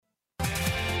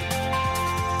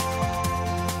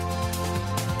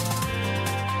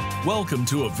Welcome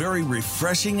to a very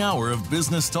refreshing hour of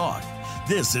business talk.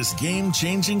 This is Game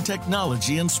Changing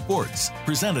Technology in Sports,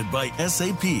 presented by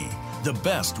SAP, the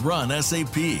best run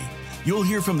SAP. You'll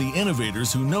hear from the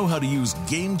innovators who know how to use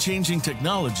game-changing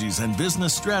technologies and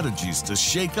business strategies to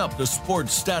shake up the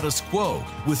sports status quo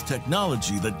with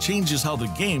technology that changes how the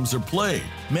games are played,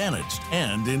 managed,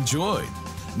 and enjoyed.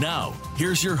 Now,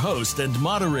 here's your host and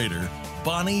moderator,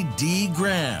 Bonnie D.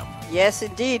 Graham. Yes,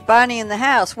 indeed. Bonnie in the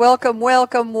house. Welcome,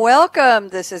 welcome, welcome.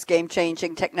 This is Game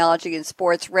Changing Technology in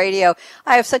Sports Radio.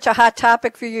 I have such a hot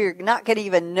topic for you. You're not going to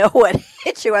even know what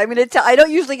hit you. I'm going to tell. I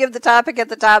don't usually give the topic at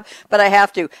the top, but I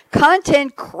have to.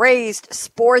 Content-crazed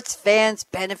sports fans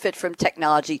benefit from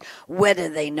technology, whether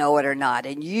they know it or not.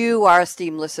 And you, our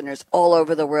esteemed listeners all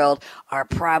over the world, are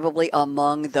probably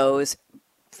among those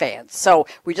fans. So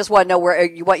we just want to know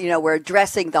we're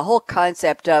addressing the whole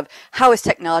concept of how is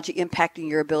technology impacting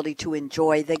your ability to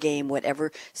enjoy the game,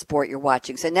 whatever sport you're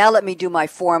watching. So now let me do my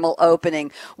formal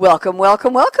opening. Welcome,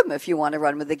 welcome, welcome. If you want to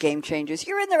run with the Game Changers,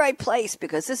 you're in the right place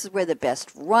because this is where the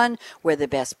best run, where the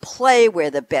best play, where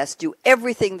the best do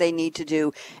everything they need to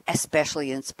do,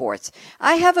 especially in sports.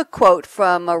 I have a quote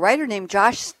from a writer named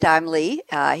Josh Stamley.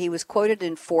 He was quoted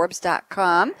in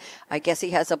Forbes.com. I guess he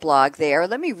has a blog there.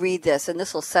 Let me read this, and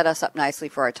this will set us up nicely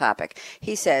for our topic.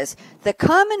 He says, "The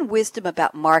common wisdom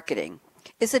about marketing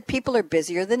is that people are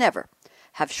busier than ever,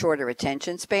 have shorter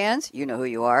attention spans, you know who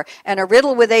you are, and are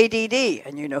riddled with ADD,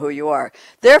 and you know who you are.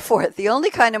 Therefore, the only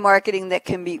kind of marketing that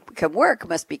can work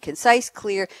must be concise,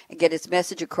 clear, and get its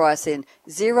message across in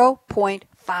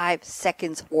 0.5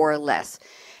 seconds or less.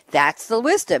 That's the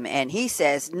wisdom." And he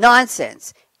says,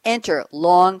 nonsense. Enter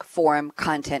long-form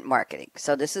content marketing.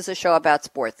 So this is a show about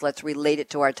sports. Let's relate it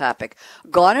to our topic.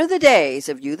 Gone are the days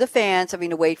of you, the fans, having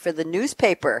to wait for the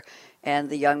newspaper,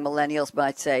 and the young millennials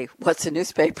might say, what's a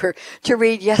newspaper, to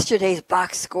read yesterday's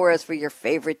box scores for your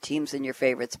favorite teams and your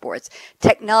favorite sports.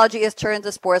 Technology has turned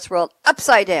the sports world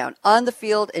upside down, on the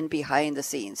field and behind the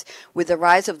scenes. With the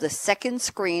rise of the second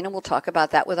screen, and we'll talk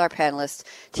about that with our panelists,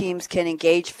 teams can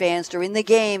engage fans during the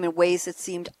game in ways that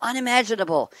seemed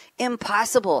unimaginable,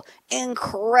 impossible,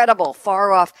 incredible,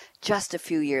 far off just a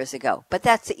few years ago. But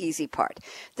that's the easy part.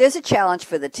 There's a challenge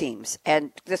for the teams,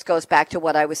 and this goes back to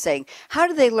what I was saying. How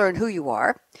do they learn who you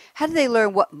are? How do they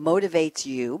learn what motivates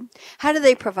you? How do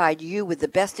they provide you with the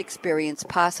best experience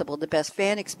possible, the best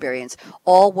fan experience,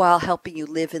 all while helping you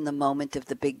live in the moment of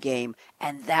the big game?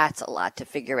 And that's a lot to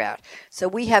figure out. So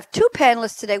we have two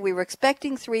panelists today. We were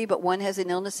expecting three, but one has an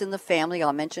illness in the family.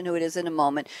 I'll mention who it is in a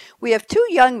moment. We have two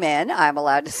young men. I'm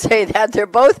allowed to say that. They're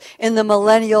both in the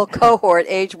millennial cohort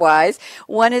age-wise.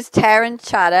 One is Taran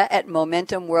Chadha at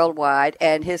Momentum Worldwide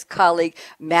and his colleague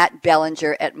Matt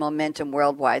Bellinger at Momentum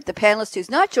Worldwide. The panelist who's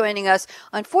not joining us,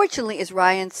 unfortunately, is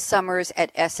Ryan Summers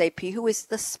at SAP, who is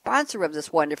the sponsor of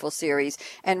this wonderful series.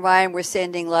 And Ryan, we're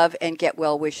sending love and get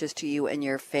well wishes to you and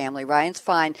your family. Ryan's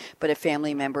fine, but a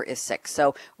family member is sick.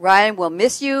 So Ryan, we'll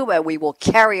miss you, but we will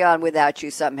carry on without you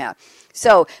somehow.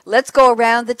 So let's go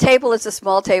around the table. It's a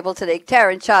small table today.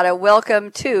 Taran Chadha, welcome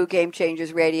to Game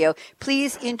Changers Radio.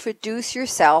 Please introduce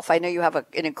yourself. I know you have an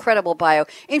incredible bio.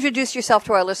 Introduce yourself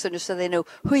to our listeners so they know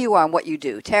who you are and what you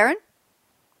do. Taran?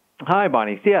 Hi,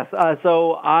 Bonnie. Yes,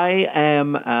 so I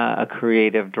am a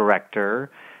creative director.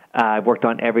 I've worked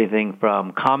on everything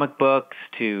from comic books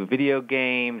to video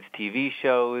games, TV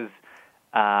shows,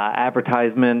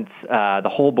 advertisements, the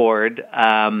whole board.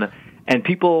 And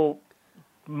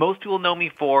most people know me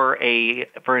for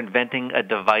inventing a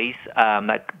device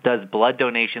that does blood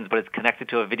donations, but it's connected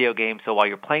to a video game. So while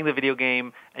you're playing the video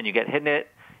game and you get hit in it,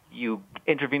 you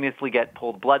intravenously get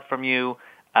pulled blood from you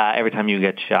every time you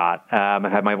get shot. I've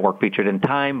had my work featured in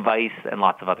Time, Vice, and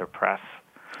lots of other press.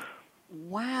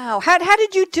 Wow. How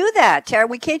did you do that, Tara?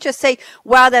 We can't just say,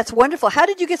 wow, that's wonderful. How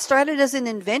did you get started as an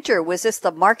inventor? Was this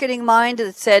the marketing mind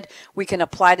that said we can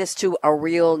apply this to a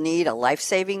real need, a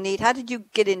life-saving need? How did you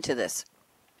get into this?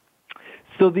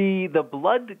 So the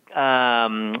blood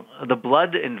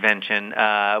invention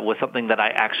was something that I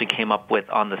actually came up with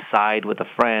on the side with a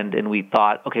friend, and we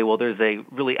thought, okay, well, there's a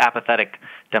really apathetic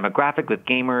demographic with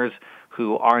gamers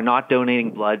who are not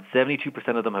donating blood.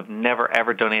 72% of them have never,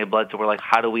 ever donated blood, so we're like,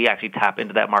 how do we actually tap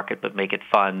into that market but make it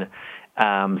fun?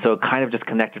 So it kind of just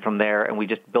connected from there, and we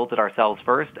just built it ourselves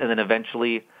first, and then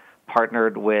eventually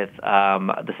partnered with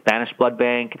the Spanish Blood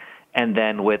Bank, and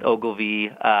then with Ogilvy,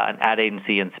 an ad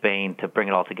agency in Spain, to bring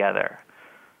it all together.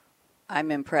 I'm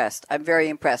impressed. I'm very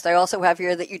impressed. I also have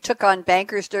here that you took on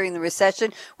bankers during the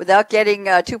recession without getting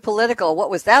too political. What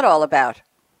was that all about?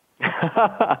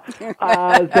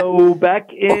 So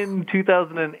back in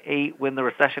 2008, when the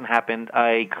recession happened,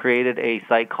 I created a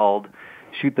site called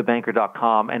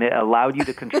shootthebanker.com, and it allowed you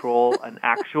to control an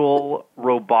actual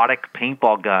robotic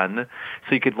paintball gun.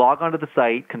 So you could log onto the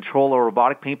site, control a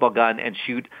robotic paintball gun, and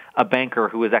shoot a banker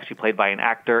who was actually played by an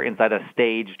actor inside a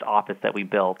staged office that we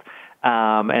built.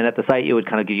 And at the site, it would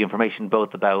kind of give you information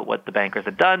both about what the bankers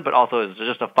had done, but also it was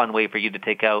just a fun way for you to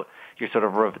take out your sort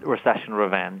of recession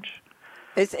revenge.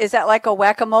 Is that like a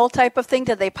whack-a-mole type of thing?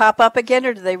 Did they pop up again,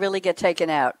 or did they really get taken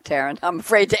out, Taryn? I'm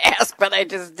afraid to ask, but I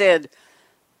just did.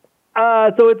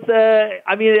 So it's,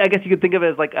 I mean, I guess you could think of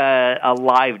it as like a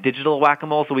live digital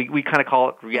whack-a-mole. So we kind of call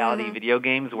it reality video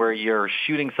games, where you're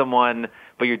shooting someone,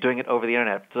 but you're doing it over the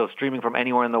internet. So streaming from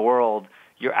anywhere in the world,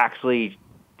 you're actually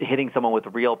hitting someone with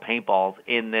real paintballs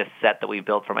in this set that we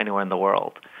built from anywhere in the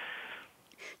world.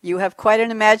 You have quite an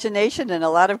imagination and a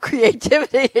lot of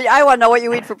creativity. I want to know what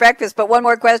you eat for breakfast, but one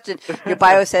more question. Your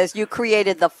bio says you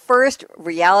created the first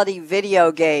reality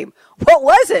video game. What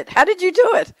was it? How did you do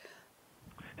it?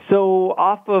 So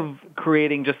off of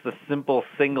creating just a simple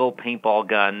single paintball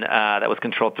gun that was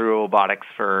controlled through robotics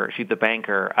for Shoot the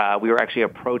Banker, we were actually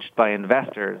approached by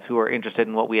investors who were interested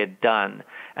in what we had done.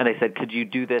 And they said, could you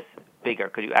do this bigger?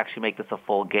 Could you actually make this a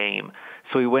full game?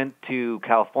 So we went to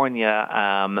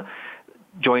California,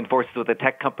 joined forces with a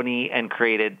tech company, and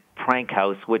created Prank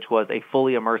House, which was a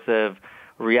fully immersive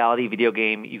reality video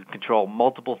game. You could control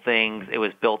multiple things. It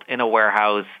was built in a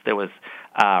warehouse. There was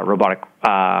robotic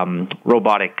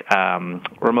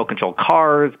remote control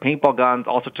cars, paintball guns,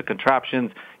 all sorts of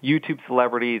contraptions, YouTube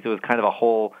celebrities. It was kind of a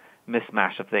whole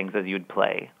mishmash of things as you'd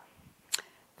play.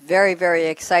 Very, very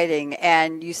exciting.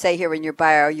 And you say here in your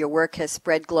bio, your work has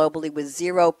spread globally with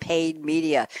zero paid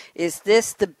media. Is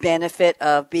this the benefit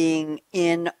of being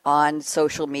in on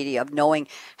social media, of knowing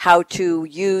how to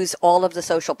use all of the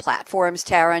social platforms,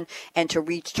 Taryn, and to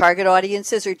reach target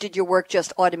audiences? Or did your work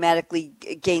just automatically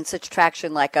gain such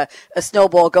traction like a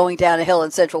snowball going down a hill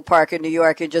in Central Park in New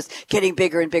York and just getting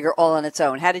bigger and bigger all on its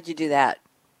own? How did you do that?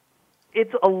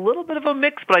 It's a little bit of a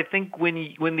mix, but I think when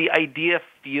the idea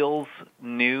feels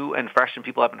new and fresh and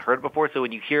people haven't heard it before, so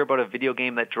when you hear about a video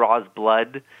game that draws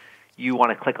blood, you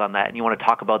want to click on that and you want to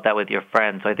talk about that with your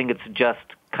friends. So I think it's just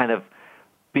kind of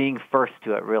being first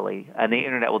to it, really, and the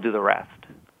internet will do the rest.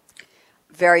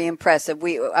 Very impressive.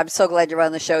 I'm so glad you're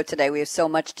on the show today. We have so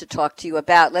much to talk to you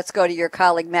about. Let's go to your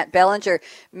colleague, Matt Bellinger.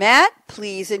 Matt,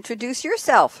 please introduce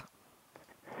yourself.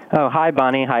 Oh, hi,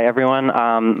 Bonnie. Hi, everyone.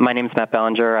 My name is Matt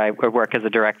Bellinger. I work as a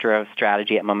director of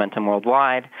strategy at Momentum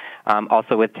Worldwide,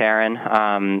 also with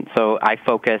Taryn. So I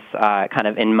focus kind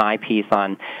of in my piece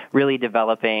on really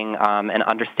developing and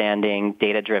understanding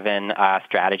data-driven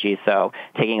strategies. So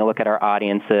taking a look at our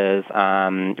audiences,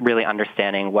 really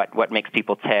understanding what makes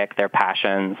people tick, their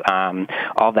passions,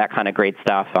 all that kind of great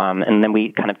stuff. And then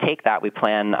we kind of take that, we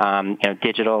plan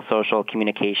digital, social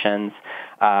communications,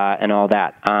 and all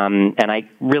that. And I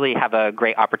really have a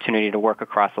great opportunity to work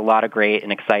across a lot of great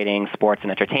and exciting sports and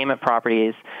entertainment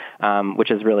properties, which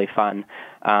is really fun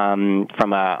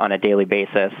on a daily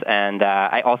basis. And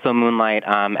I also moonlight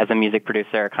as a music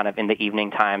producer kind of in the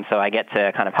evening time, so I get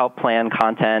to kind of help plan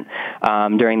content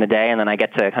during the day, and then I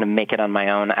get to kind of make it on my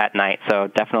own at night. So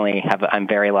definitely I'm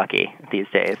very lucky these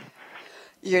days.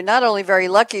 You're not only very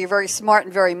lucky, you're very smart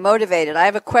and very motivated. I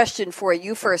have a question for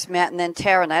you first, Matt, and then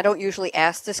Taryn. I don't usually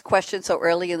ask this question so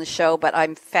early in the show, but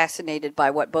I'm fascinated by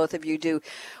what both of you do.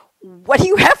 What do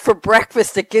you have for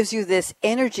breakfast that gives you this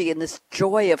energy and this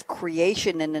joy of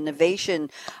creation and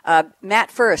innovation? Matt,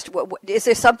 first, is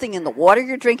there something in the water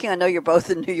you're drinking? I know you're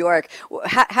both in New York.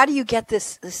 How do you get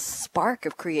this spark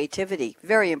of creativity?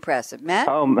 Very impressive. Matt?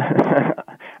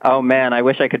 Oh, man, I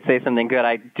wish I could say something good.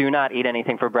 I do not eat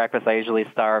anything for breakfast. I usually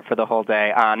starve for the whole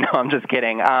day. No, I'm just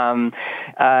kidding.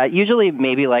 Usually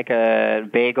maybe like a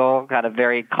bagel, got a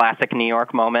very classic New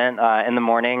York moment in the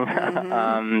morning.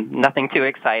 Nothing too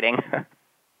exciting.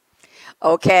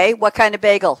 Okay, what kind of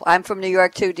bagel? I'm from New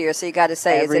York too, dear, so you got to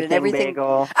say, is it an everything?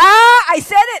 Bagel. I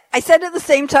said it! I said it at the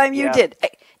same time you did.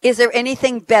 Is there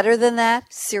anything better than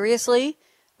that? Seriously?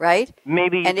 Right?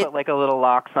 Maybe you put like a little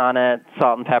lox on it,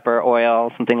 salt and pepper,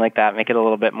 oil, something like that. Make it a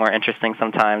little bit more interesting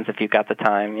sometimes if you've got the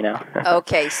time,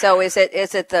 Okay, so is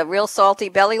it the real salty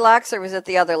belly lox, or is it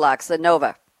the other lox, the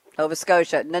Nova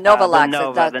Scotia, the Nova lox?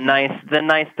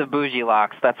 The bougie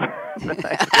lox. That's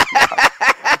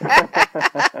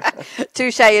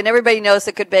Touche, and everybody knows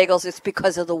the good bagels. It's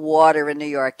because of the water in New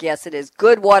York. Yes, it is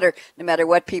good water, no matter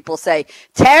what people say.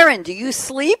 Taryn, do you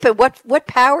sleep, and what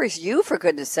powers you, for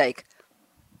goodness sake?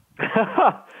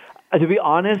 To be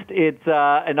honest, it's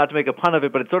and not to make a pun of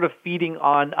it, but it's sort of feeding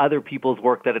on other people's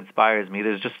work that inspires me.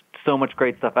 There's just so much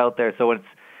great stuff out there. So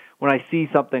when I see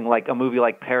something like a movie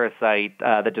like Parasite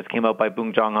that just came out by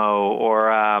Bong Joon-ho,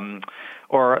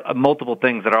 or multiple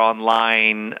things that are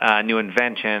online, new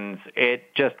inventions, it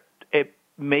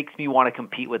makes me want to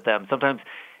compete with them. Sometimes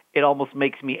it almost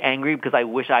makes me angry because I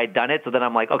wish I had done it. So then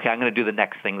I'm like, okay, I'm going to do the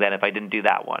next thing then if I didn't do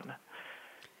that one.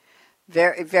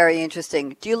 Very, very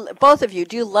interesting. Both of you,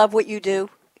 do you love what you do?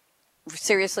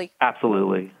 Seriously?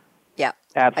 Absolutely. Yeah,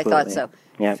 Absolutely. I thought so.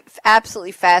 Yeah.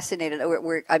 Absolutely fascinated.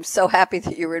 I'm so happy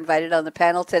that you were invited on the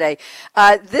panel today.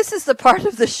 This is the part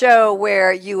of the show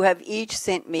where you have each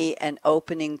sent me an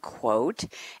opening quote,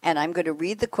 and I'm going to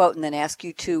read the quote and then ask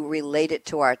you to relate it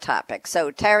to our topic.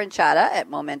 So, Taryn Chadha at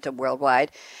Momentum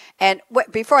Worldwide. And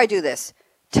before I do this,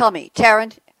 tell me,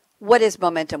 Taryn, what is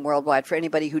Momentum Worldwide for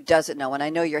anybody who doesn't know? And I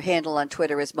know your handle on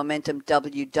Twitter is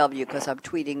MomentumWW because I'm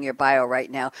tweeting your bio right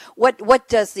now. What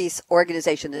does this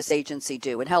organization, this agency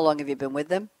do, and how long have you been with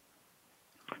them?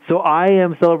 So I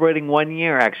am celebrating 1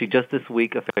 year, actually, just this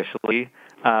week officially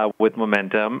with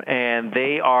Momentum. And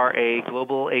they are a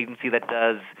global agency that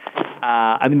does,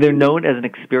 they're known as an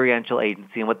experiential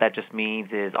agency. And what that just means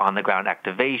is on-the-ground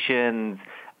activations,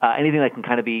 anything that can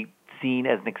kind of be seen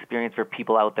as an experience for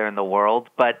people out there in the world.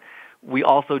 But we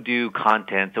also do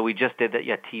content. So we just did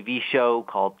a TV show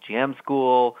called GM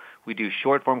School. We do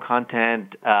short-form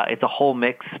content. It's a whole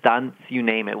mix, stunts, you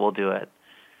name it, we'll do it.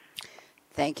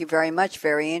 Thank you very much.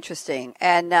 Very interesting.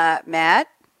 And Matt,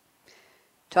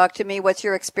 talk to me. What's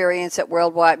your experience at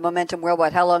Momentum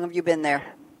Worldwide? How long have you been there?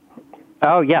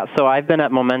 Oh, yeah. So I've been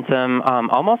at Momentum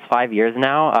almost 5 years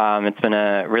now. It's been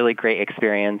a really great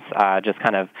experience, just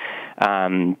kind of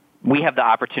we have the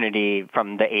opportunity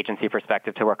from the agency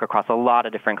perspective to work across a lot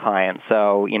of different clients.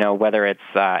 So, whether it's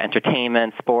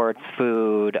entertainment, sports,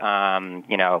 food,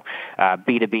 B2B,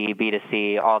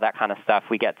 B2C, all that kind of stuff,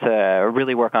 we get to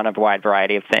really work on a wide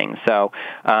variety of things. So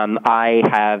I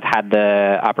have had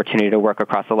the opportunity to work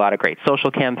across a lot of great social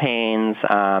campaigns,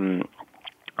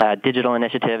 digital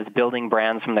initiatives, building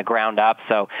brands from the ground up,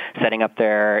 so setting up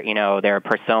their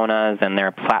personas and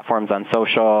their platforms on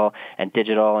social and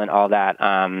digital and all that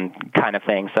kind of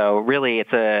thing. So really,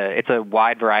 it's a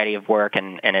wide variety of work,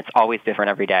 and it's always different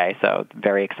every day, so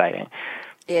very exciting.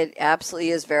 It absolutely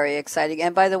is very exciting.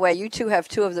 And by the way, you two have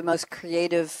two of the most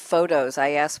creative photos. I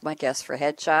asked my guests for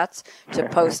headshots to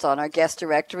post on our guest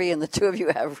directory, and the two of you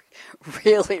have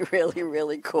really, really,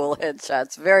 really cool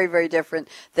headshots. Very, very different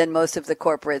than most of the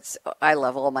corporates. I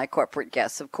love all my corporate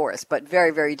guests, of course, but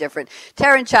very, very different.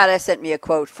 Taryn Chadha sent me a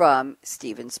quote from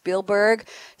Steven Spielberg,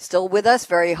 still with us,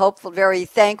 very hopeful, very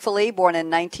thankfully, born in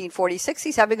 1946.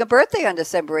 He's having a birthday on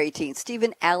December 18th.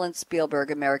 Steven Allen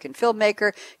Spielberg, American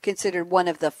filmmaker, considered one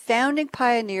of the founding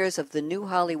pioneers of the new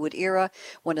Hollywood era,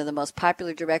 one of the most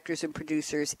popular directors and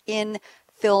producers in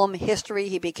film history.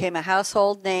 He became a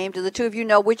household name. Do the two of you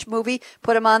know which movie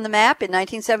put him on the map in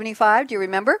 1975? Do you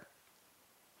remember?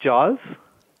 Jaws?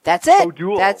 That's it. Oh,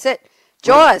 Jewel. That's it.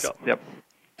 Jaws. Yep.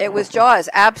 It was Jaws,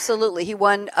 absolutely. He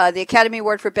won the Academy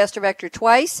Award for Best Director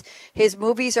twice. His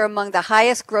movies are among the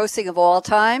highest grossing of all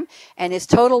time, and his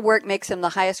total work makes him the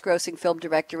highest grossing film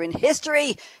director in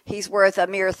history. He's worth a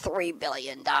mere $3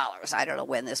 billion. I don't know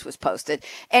when this was posted.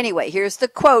 Anyway, here's the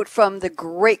quote from the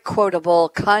great quotable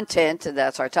content, and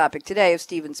that's our topic today, of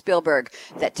Steven Spielberg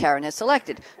that Taryn has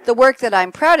selected. The work that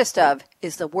I'm proudest of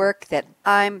is the work that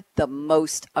I'm the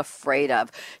most afraid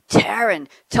of. Taryn,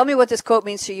 tell me what this quote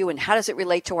means to you, and how does it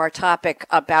relate to our topic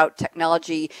about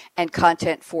technology and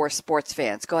content for sports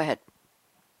fans? Go ahead.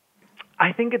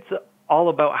 I think it's all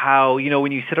about how,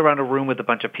 when you sit around a room with a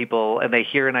bunch of people and they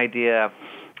hear an idea,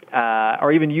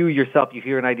 or even you yourself, you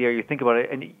hear an idea or you think about it,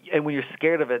 and when you're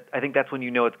scared of it, I think that's when you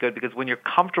know it's good, because when you're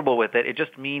comfortable with it, it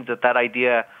just means that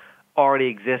idea already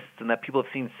exists and that people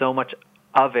have seen so much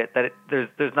of it that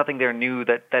there's nothing there new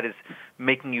that is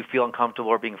making you feel uncomfortable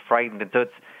or being frightened. And so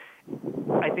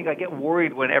I think I get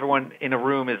worried when everyone in a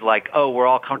room is like, oh, we're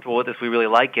all comfortable with this, we really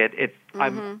like it.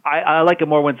 I like it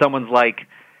more when someone's like,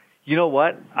 you know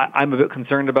what, I'm a bit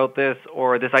concerned about this,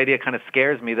 or this idea kind of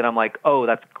scares me, that I'm like, oh,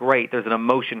 that's great. There's an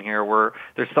emotion here where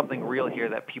there's something real here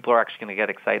that people are actually going to get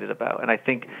excited about. And I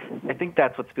think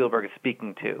that's what Spielberg is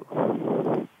speaking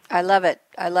to. I love it.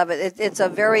 It's a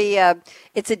very,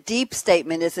 it's a deep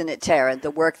statement, isn't it, Taryn? The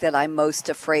work that I'm most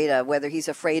afraid of, whether he's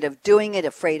afraid of doing it,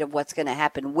 afraid of what's going to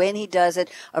happen when he does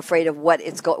it, afraid of what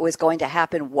was going to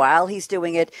happen while he's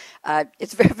doing it.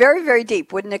 It's very, very, very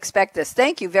deep. Wouldn't expect this.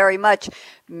 Thank you very much,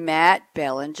 Matt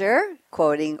Bellinger,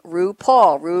 quoting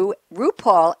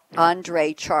RuPaul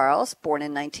Andre Charles, born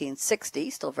in 1960,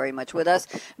 still very much with us,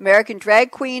 American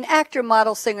drag queen, actor,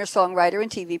 model, singer, songwriter,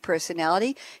 and TV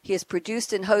personality. He has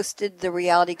produced and hosted hosted the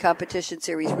reality competition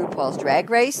series RuPaul's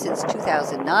Drag Race since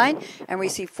 2009 and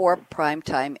received 4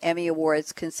 Primetime Emmy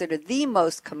Awards, considered the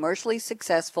most commercially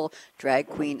successful drag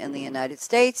queen in the United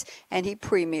States, and he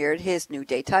premiered his new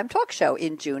daytime talk show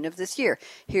in June of this year.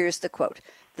 Here's the quote.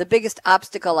 The biggest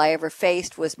obstacle I ever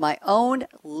faced was my own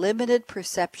limited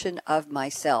perception of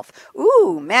myself.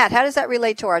 Ooh, Matt, how does that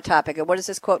relate to our topic, and what does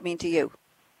this quote mean to you?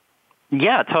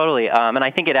 Yeah, totally. And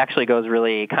I think it actually goes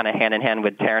really kind of hand in hand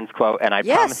with Taryn's quote, and I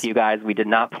promise you guys we did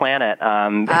not plan it.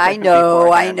 I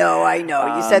know.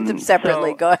 You said them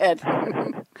separately. Go ahead.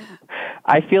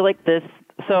 I feel like this,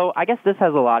 so I guess this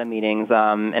has a lot of meanings,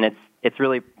 and it's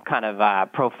really kind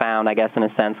of profound, I guess, in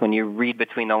a sense, when you read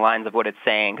between the lines of what it's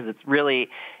saying, because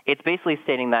it's basically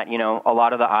stating that, a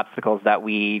lot of the obstacles that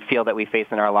we feel that we face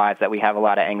in our lives, that we have a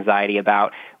lot of anxiety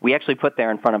about, we actually put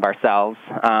there in front of ourselves.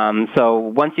 So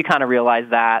once you kind of realize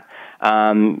that,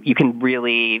 you can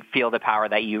really feel the power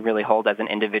that you really hold as an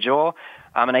individual.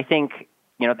 And I think,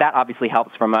 that obviously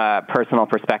helps from a personal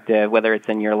perspective, whether it's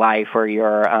in your life or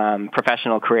your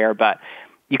professional career, but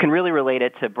you can really relate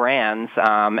it to brands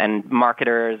and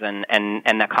marketers and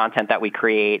the content that we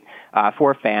create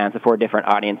for fans and for different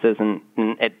audiences. And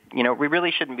it, we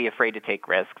really shouldn't be afraid to take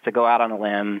risks, to go out on a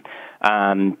limb,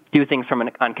 do things from an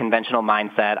unconventional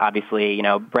mindset. Obviously,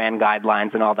 brand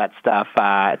guidelines and all that stuff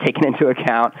taken into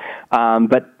account.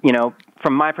 But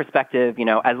from my perspective,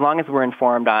 as long as we're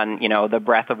informed on, the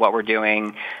breadth of what we're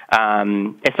doing,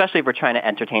 especially if we're trying to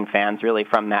entertain fans really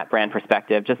from that brand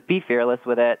perspective, just be fearless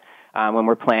with it. When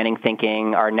we're planning,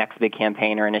 thinking our next big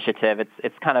campaign or initiative,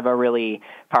 it's kind of a really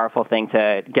powerful thing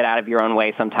to get out of your own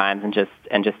way sometimes and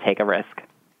just take a risk.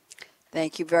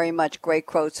 Thank you very much. Great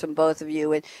quotes from both of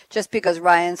you. And just because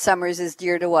Ryan Summers is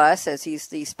dear to us, as he's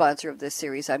the sponsor of this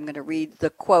series, I'm going to read the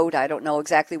quote. I don't know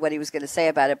exactly what he was going to say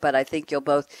about it, but I think you'll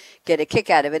both get a kick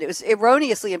out of it. It was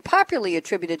erroneously and popularly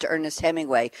attributed to Ernest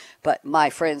Hemingway, but my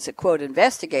friends at Quote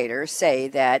Investigator say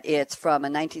that it's from a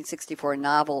 1964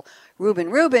 novel, Reuben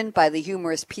Reuben, by the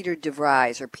humorist Peter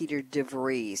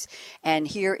DeVries. And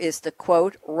here is the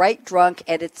quote, "Write drunk,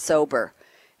 edit sober."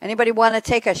 Anybody want to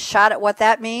take a shot at what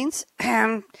that means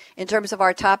in terms of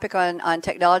our topic on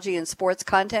technology and sports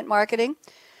content marketing?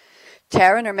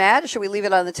 Taryn or Matt, or should we leave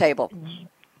it on the table?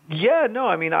 Yeah, no,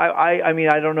 I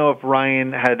don't know if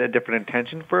Ryan had a different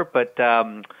intention for it, but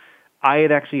I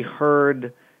had actually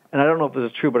heard, and I don't know if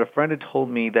this is true, but a friend had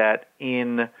told me that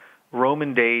in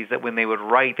Roman days that when they would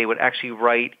write, they would actually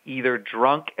write either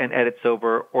drunk and edit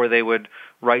sober, or they would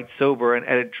write sober and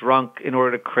edit drunk in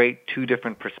order to create two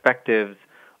different perspectives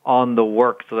on the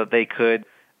work so that they could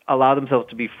allow themselves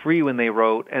to be free when they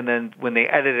wrote, and then when they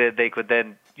edited, they could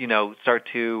then, start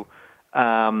to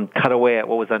cut away at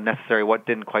what was unnecessary, what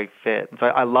didn't quite fit. And so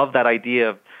I love that idea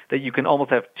of that you can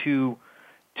almost have two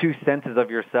senses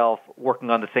of yourself working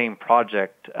on the same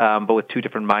project, but with two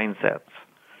different mindsets.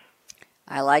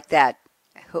 I like that.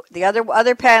 The other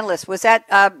panelist, was that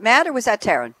Matt or was that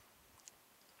Taryn?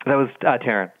 That was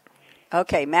Taryn.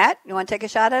 Okay, Matt, you want to take a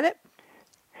shot at it?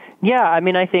 Yeah,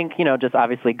 I think, just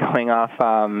obviously going off,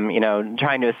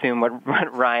 trying to assume what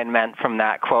Ryan meant from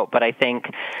that quote, but I think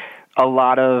a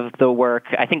lot of the work,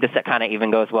 I think this kind of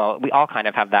even goes well, we all kind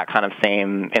of have that kind of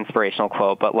same inspirational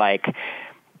quote, but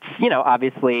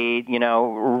obviously,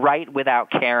 write without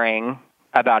caring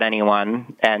about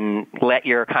anyone and let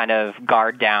your kind of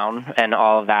guard down and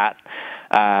all of that,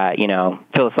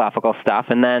 philosophical stuff,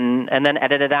 and then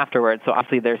edit it afterwards. So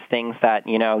obviously there's things that,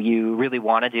 you really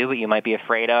want to do, but you might be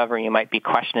afraid of, or you might be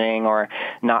questioning or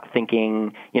not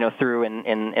thinking, through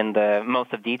in the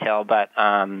most of detail. But,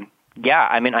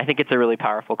 I think it's a really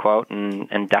powerful quote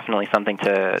and definitely something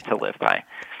to live by.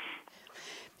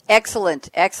 Excellent.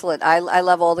 I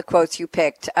love all the quotes you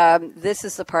picked. This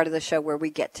is the part of the show where we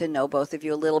get to know both of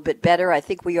you a little bit better. I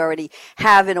think we already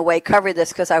have, in a way, covered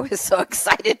this because I was so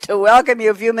excited to welcome you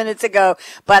a few minutes ago.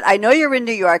 But I know you're in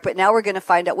New York, but now we're going to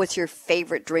find out what's your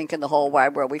favorite drink in the whole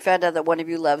wide world. We found out that one of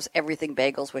you loves everything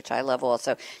bagels, which I love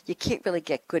also. You can't really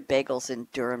get good bagels in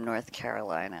Durham, North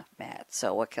Carolina, Matt.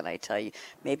 So what can I tell you?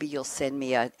 Maybe you'll send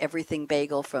me a everything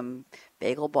bagel from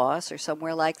Bagel Boss or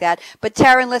somewhere like that. But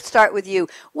Taryn, let's start with you.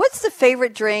 What's the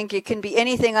favorite drink? It can be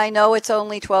anything. I know it's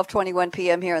only 12:21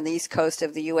 p.m. here on the East Coast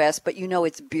of the U.S., but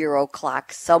it's beer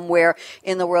o'clock somewhere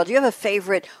in the world. Do you have a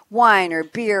favorite wine or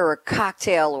beer or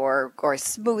cocktail or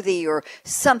smoothie or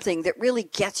something that really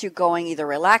gets you going, either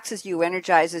relaxes you,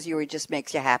 energizes you, or just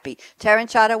makes you happy? Taryn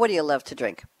Chadha, what do you love to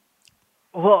drink?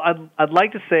 Well, I'd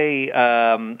like to say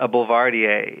a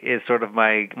Boulevardier is sort of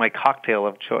my cocktail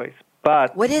of choice.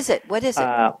 But what is it?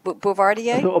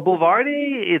 Boulevardier? So a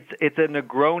Boulevardier, it's a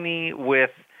Negroni with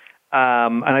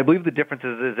And I believe the difference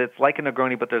is it's like a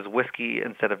Negroni, but there's whiskey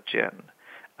instead of gin.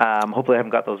 Hopefully I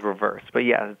haven't got those reversed. But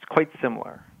yeah, it's quite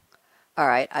similar. All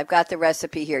right, I've got the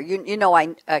recipe here. You know,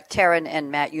 Taryn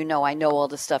and Matt, you know, I know all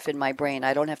the stuff in my brain.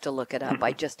 I don't have to look it up.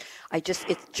 It's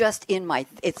just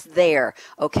it's there.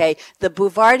 Okay, the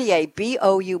Boulevardier,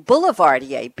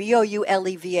 Boulevardier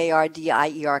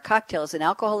cocktail is an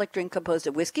alcoholic drink composed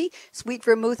of whiskey, sweet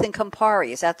vermouth, and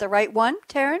Campari. Is that the right one,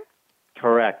 Taryn?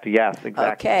 Correct. Yes,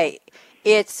 exactly. Okay.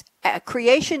 Its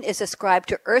creation is ascribed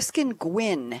to Erskine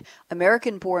Gwynn,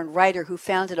 American-born writer who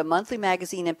founded a monthly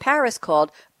magazine in Paris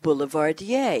called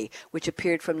Boulevardier, which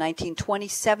appeared from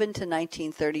 1927 to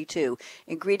 1932.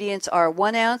 Ingredients are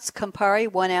 1 ounce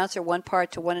Campari, 1 ounce or 1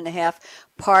 part to 1.5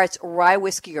 parts rye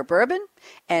whiskey or bourbon,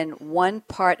 and 1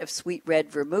 part of sweet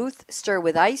red vermouth. Stir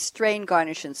with ice, strain,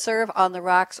 garnish, and serve on the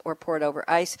rocks or poured over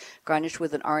ice. Garnish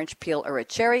with an orange peel or a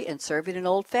cherry and serve in an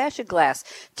old-fashioned glass.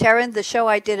 Taryn, the show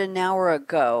I did an hour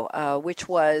ago, which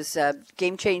was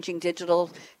game-changing digital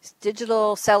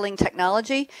selling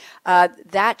technology,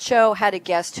 that show had a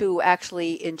guest who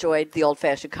actually enjoyed the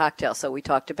old-fashioned cocktail. So we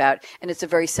talked about, and it's a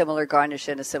very similar garnish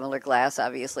and a similar glass,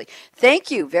 obviously.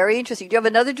 Thank you. Very interesting. Do you have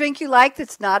another drink you like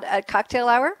that's not a cocktail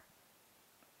hour?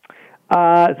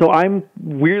 So I'm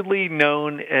weirdly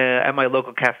known at my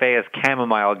local cafe as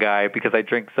Chamomile Guy because I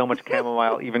drink so much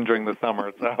chamomile even during the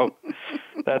summer. So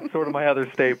that's sort of my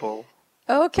other staple.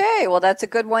 Okay, well, that's a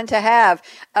good one to have.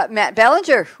 Matt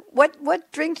Bellinger,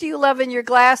 what drink do you love in your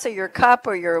glass or your cup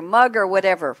or your mug or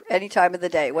whatever, any time of the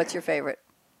day? What's your favorite?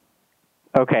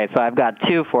 Okay, so I've got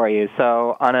 2 for you.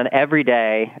 So on an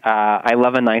everyday, I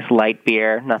love a nice light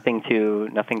beer, nothing too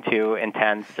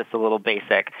intense, just a little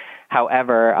basic.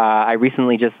 However, I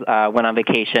recently just went on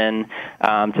vacation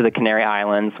to the Canary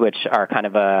Islands, which are kind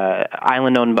of a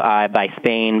island owned by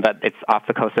Spain, but it's off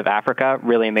the coast of Africa.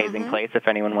 Really amazing place if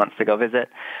anyone wants to go visit.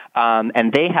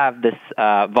 And they have this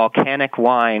volcanic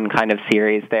wine kind of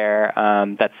series there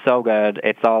that's so good.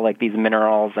 It's all like these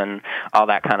minerals and all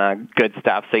that kind of good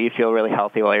stuff. So you feel really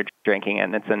healthy while you're drinking it.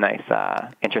 And it's a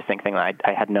nice, interesting thing that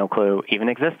I had no clue even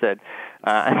existed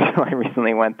until I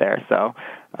recently went there. So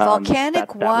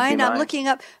volcanic wine. I'm looking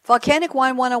up Volcanic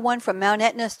Wine 101 from Mount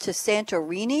Etna to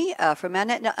Santorini, from Mount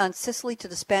Etna on Sicily to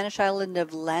the Spanish island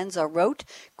of Lanzarote.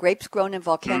 Grapes grown in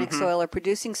volcanic soil are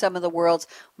producing some of the world's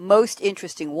most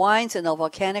interesting wines, and the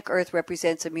volcanic earth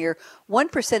represents a mere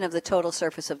 1% of the total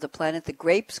surface of the planet. The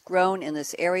grapes grown in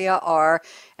this area are,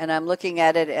 and I'm looking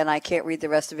at it, and I can't read the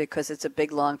rest of it because it's a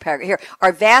big, long paragraph here,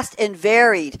 are vast and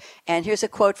varied. And here's a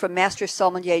quote from Master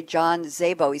Sommelier John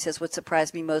Szabo. He says, "What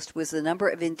surprised me most was the number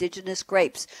of indigenous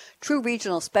grapes, true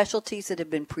regional specialties that have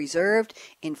been preserved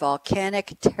in volcanic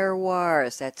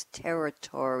terroirs," that's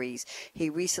territories. He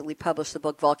recently published the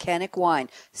book Volcanic Wine,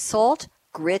 Salt,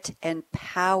 Grit, and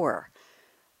Power.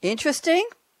 Interesting?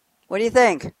 What do you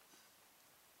think?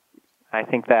 I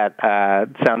think that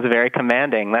sounds very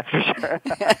commanding, that's for sure.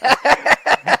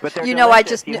 But they're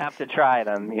delicious. You have to try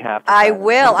them. You have to. I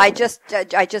will. I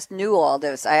just knew all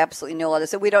this. I absolutely knew all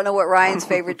this. And we don't know what Ryan's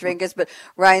favorite drink is, but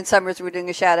Ryan Summers, we're doing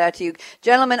a shout out to you,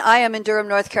 gentlemen. I am in Durham,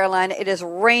 North Carolina. It is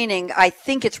raining. I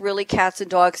think it's really cats and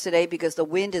dogs today because the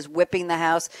wind is whipping the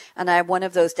house, and I have one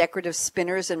of those decorative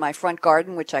spinners in my front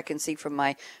garden, which I can see from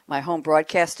my home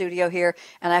broadcast studio here.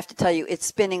 And I have to tell you, it's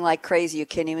spinning like crazy. You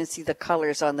can't even see the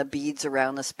colors on the beads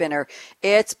around the spinner.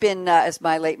 It's been, as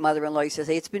my late mother-in-law used to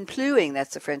say, it's been pluing.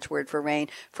 That's the French word for rain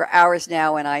for hours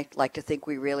now, and I like to think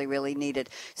we really, really need it.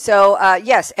 So,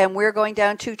 yes, and we're going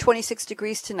down to 26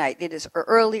 degrees tonight. It is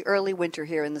early winter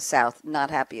here in the South.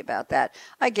 Not happy about that.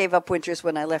 I gave up winters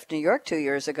when I left New York 2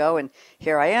 years ago, and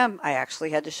here I am. I actually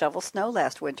had to shovel snow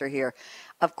last winter here.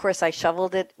 Of course, I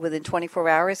shoveled it within 24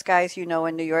 hours, guys. You know,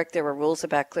 in New York, there were rules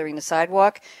about clearing the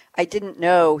sidewalk. I didn't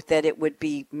know that it would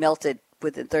be melted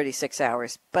within 36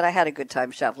 hours, but I had a good time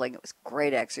shoveling. It was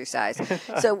great exercise.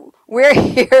 So we're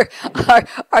here.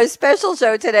 Our special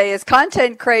show today is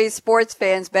content-crazed sports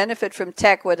fans benefit from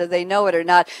tech, whether they know it or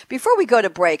not. Before we go to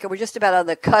break, and we're just about on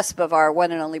the cusp of our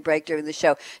one and only break during the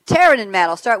show, Taryn and Matt,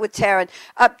 I'll start with Taryn.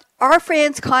 Are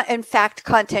fans, in fact,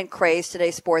 content crazed today,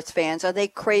 sports fans? Are they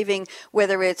craving,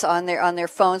 whether it's on their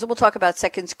phones? And we'll talk about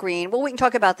second screen. Well, we can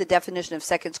talk about the definition of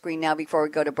second screen now before we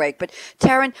go to break. But,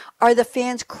 Taryn, are the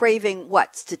fans craving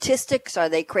what? Statistics? Are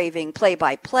they craving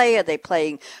play-by-play? Are they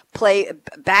playing play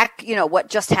back, what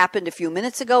just happened a few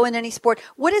minutes ago in any sport?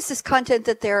 What is this content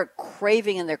that they're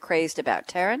craving and they're crazed about,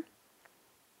 Taryn?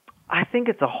 I think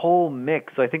it's a whole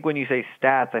mix. So I think when you say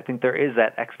stats, I think there is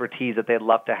that expertise that they'd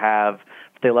love to have.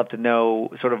 They love to know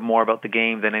sort of more about the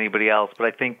game than anybody else. But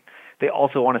I think they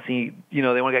also want to see, they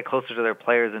want to get closer to their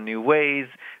players in new ways.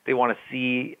 They want to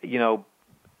see,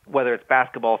 whether it's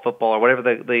basketball, football, or whatever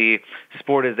the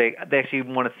sport is, they actually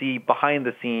want to see behind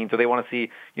the scenes, or they want to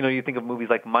see, you think of movies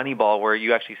like Moneyball where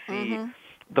you actually see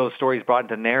those stories brought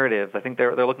into narratives. I think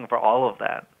they're looking for all of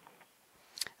that.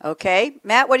 Okay.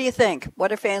 Matt, what do you think?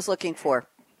 What are fans looking for?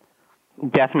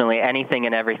 Definitely anything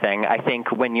and everything. I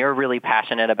think when you're really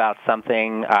passionate about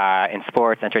something in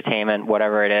sports, entertainment,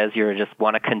 whatever it is, you just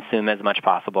want to consume as much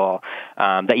possible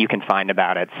that you can find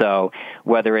about it. So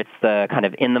whether it's the kind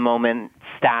of in-the-moment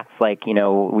stats like,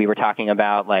 we were talking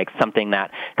about, like something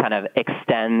that kind of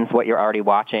extends what you're already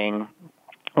watching,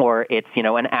 or it's,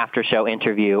 an after-show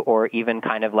interview, or even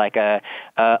kind of like a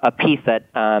piece that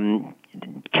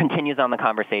continues on the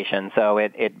conversation. So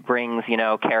it brings,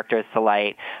 characters to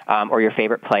light, or your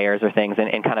favorite players or things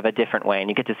in kind of a different way, and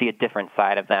you get to see a different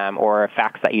side of them or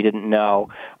facts that you didn't know.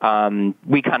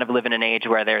 We kind of live in an age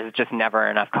where there's just never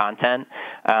enough content,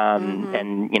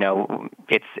 and,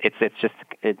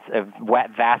 it's a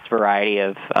vast variety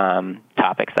of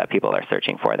topics that people are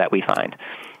searching for that we find.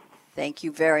 Thank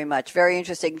you very much. Very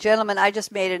interesting. Gentlemen, I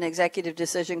just made an executive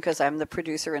decision because I'm the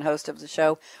producer and host of the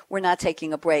show. We're not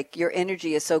taking a break. Your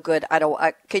energy is so good.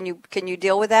 Can you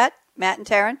deal with that? Matt and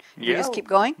Taryn? Yeah, just keep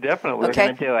going? Definitely. Okay. We're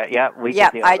going to do it. Yeah, we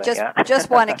can deal I with just, it. Yeah. just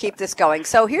want to keep this going.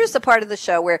 So here's the part of the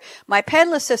show where my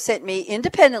panelists have sent me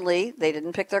independently. They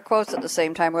didn't pick their quotes at the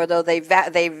same time, although they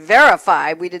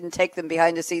verified. We didn't take them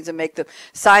behind the scenes and make them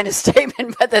sign a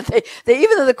statement, but that they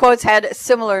even though the quotes had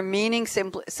similar meaning,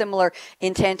 similar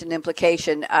intent and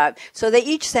implication. So they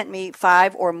each sent me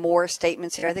 5 or more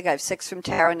statements here. I think I have 6 from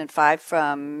Taryn and 5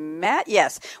 from Matt.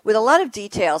 Yes, with a lot of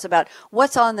details about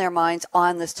what's on their minds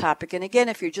on this topic. And again,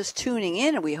 if you're just tuning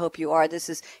in, and we hope you are, this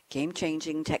is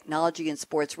Game-Changing Technology in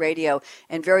Sports Radio,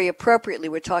 and very appropriately,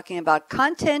 we're talking about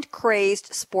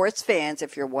content-crazed sports fans.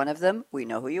 If you're one of them, we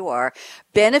know who you are,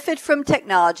 benefit from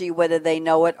technology whether they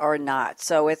know it or not.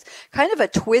 So it's kind of a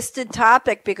twisted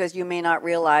topic because you may not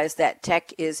realize that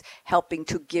tech is helping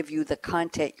to give you the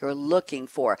content you're looking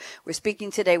for. We're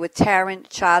speaking today with Taryn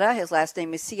Chadha. His last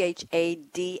name is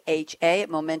Chadha at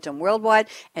Momentum Worldwide,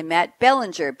 and Matt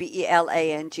Bellinger,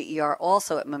 Belanger,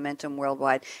 also at Momentum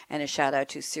Worldwide, and a shout out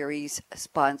to series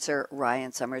sponsor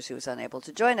Ryan Summers, who's unable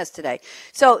to join us today.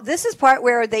 So this is part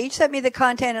where they each sent me the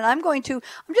content, and I'm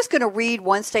just going to read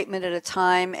one statement at a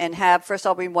time and first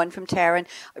I'll read one from Taryn.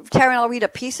 Taryn, I'll read a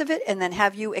piece of it and then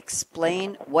have you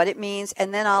explain what it means,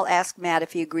 and then I'll ask Matt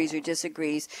if he agrees or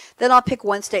disagrees. Then I'll pick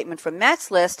one statement from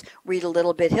Matt's list, read a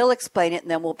little bit, he'll explain it,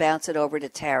 and then we'll bounce it over to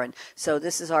Taryn. So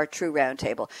this is our true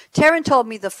roundtable. Taryn told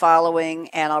me the following,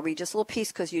 and I'll read just a little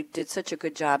piece because you did such a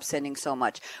good job sending so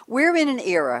much. We're in an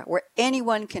era where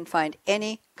anyone can find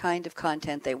any kind of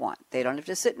content they want. They don't have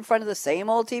to sit in front of the same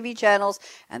old TV channels,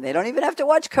 and they don't even have to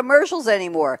watch commercials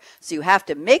anymore. So you have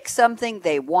to make something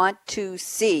they want to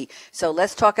see. So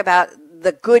let's talk about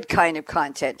the good kind of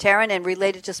content. Taryn, and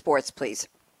related to sports, please.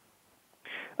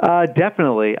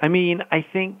 Definitely. I mean, I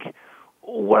think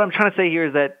what I'm trying to say here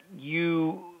is that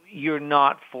you're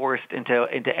not forced into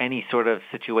any sort of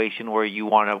situation where you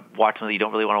want to watch something you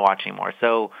don't really want to watch anymore.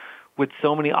 So with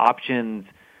so many options,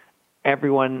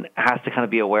 everyone has to kind of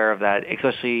be aware of that,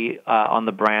 especially on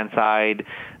the brand side,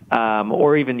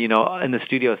 or even, in the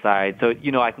studio side. So,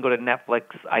 I can go to Netflix,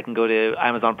 I can go to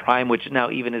Amazon Prime, which now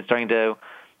even is starting to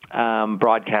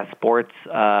broadcast sports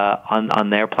on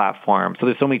their platform. So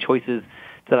there's so many choices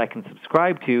that I can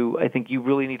subscribe to. I think you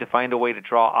really need to find a way to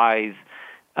draw eyes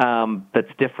that's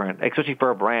different, especially for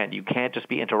a brand. You can't just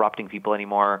be interrupting people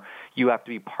anymore. You have to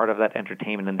be part of that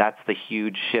entertainment, and that's the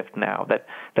huge shift now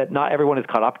that not everyone is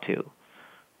caught up to.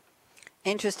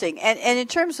 Interesting. And in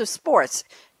terms of sports,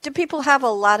 do people have a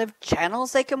lot of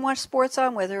channels they can watch sports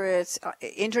on, whether it's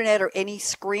internet or any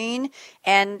screen?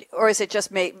 Or is it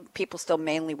just people still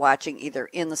mainly watching either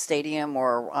in the stadium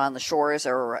or on the shores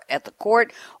or at the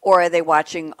court, or are they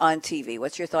watching on TV?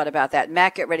 What's your thought about that?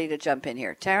 Matt, get ready to jump in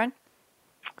here. Taryn?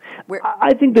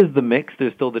 I think there's the mix.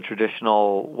 There's still the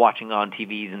traditional watching on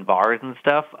TVs and bars and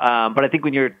stuff. But I think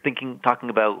when you're talking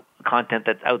about content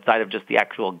that's outside of just the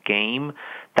actual game,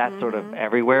 that's sort of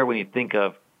everywhere. When you think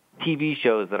of TV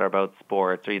shows that are about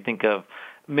sports, or you think of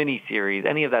miniseries,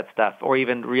 any of that stuff, or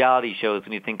even reality shows,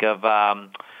 when you think of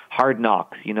Hard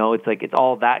Knocks, it's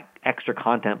all that extra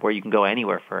content where you can go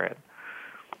anywhere for it.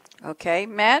 Okay.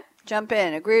 Matt, jump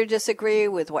in. Agree or disagree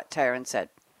with what Taryn said?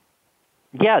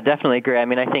 Yeah, definitely agree. I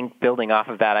mean, I think building off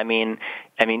of that,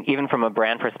 I mean, even from a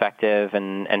brand perspective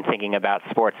and thinking about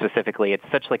sports specifically, it's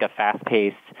such like a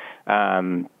fast-paced,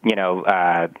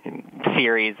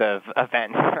 series of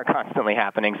events are constantly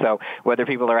happening. So whether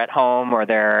people are at home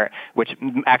or which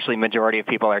actually majority of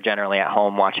people are generally at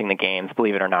home watching the games,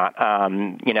 believe it or not,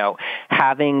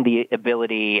 having the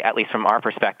ability, at least from our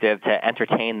perspective, to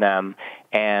entertain them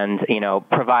and,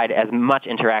 provide as much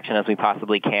interaction as we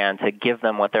possibly can to give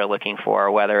them what they're looking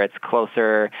for, whether it's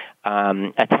closer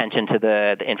attention to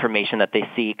the information that they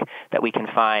seek that we can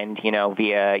find,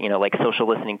 via, like social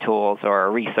listening tools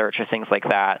or research or things like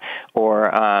that,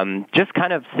 or just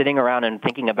kind of sitting around and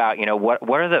thinking about,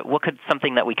 what could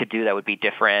something that we could do that would be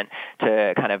different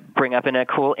to kind of bring up in a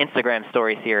cool Instagram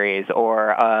story series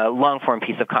or a long-form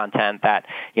piece of content that,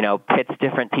 pits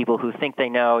different people who think they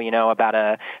know, about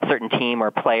a certain team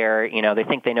or player, they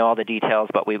think they know all the details,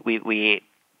 but we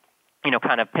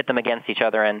kind of pit them against each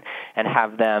other and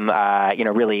have them,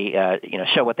 really,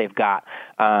 show what they've got.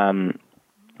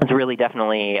 It's really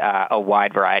definitely a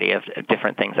wide variety of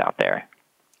different things out there.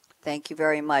 Thank you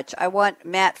very much. I want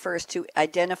Matt first to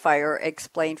identify or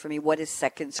explain for me what is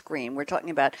second screen. We're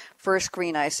talking about first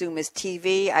screen, I assume, is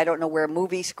TV. I don't know where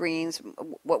movie screens,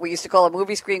 what we used to call a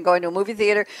movie screen, going to a movie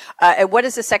theater. And what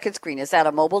is the second screen? Is that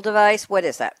a mobile device? What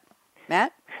is that?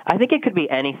 Matt? I think it could be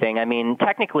anything. I mean,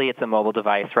 technically it's a mobile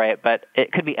device, right? But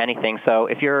it could be anything. So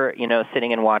if you're,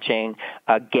 sitting and watching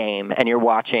a game and you're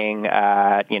watching,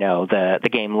 the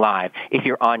game live, if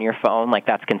you're on your phone, like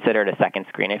that's considered a second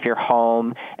screen. If you're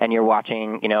home and you're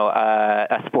watching,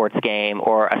 a sports game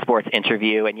or a sports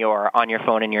interview and you're on your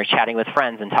phone and you're chatting with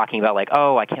friends and talking about like,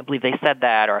 oh, I can't believe they said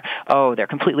that, or, oh, they're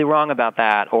completely wrong about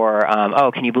that, or,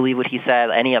 oh, can you believe what he said,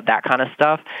 any of that kind of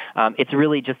stuff. It's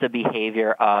really just a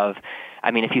behavior of, I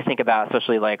mean, if you think about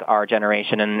especially like our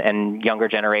generation and younger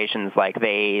generations, like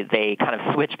they kind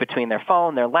of switch between their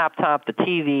phone, their laptop, the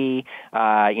TV,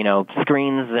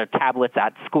 screens, their tablets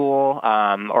at school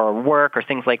or work or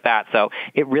things like that. So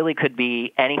it really could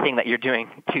be anything that you're doing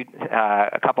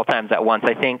a couple times at once.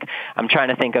 I think I'm trying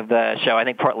to think of the show. I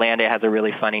think Portlandia has a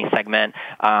really funny segment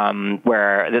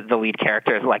where the lead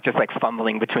character is like just like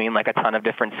fumbling between like a ton of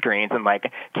different screens and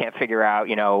like can't figure out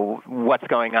what's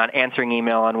going on, answering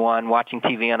email on one, watching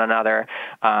TV on another.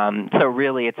 So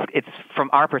really, it's from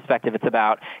our perspective, it's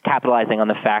about capitalizing on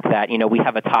the fact that we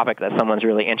have a topic that someone's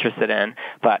really interested in,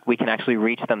 but we can actually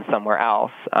reach them somewhere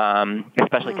else.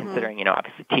 Especially considering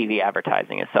obviously TV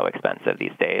advertising is so expensive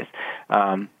these days.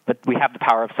 But we have the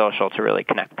power of social to really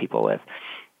connect people with.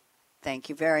 Thank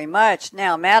you very much.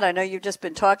 Now, Matt, I know you've just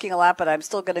been talking a lot, but I'm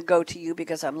still going to go to you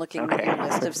because I'm looking at your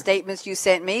list of statements you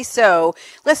sent me. So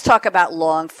let's talk about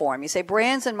long form. You say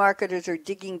brands and marketers are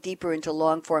digging deeper into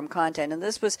long form content. And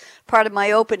this was part of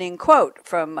my opening quote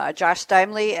from Josh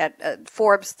Steinley at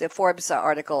Forbes, the Forbes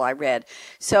article I read.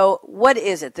 So what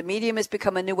is it? The medium has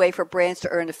become a new way for brands to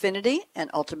earn affinity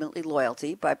and ultimately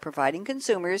loyalty by providing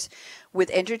consumers with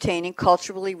entertaining,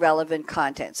 culturally relevant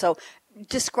content. So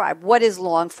describe, what is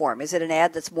long form? Is it an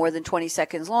ad that's more than 20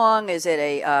 seconds long? Is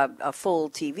it a full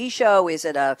TV show? Is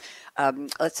it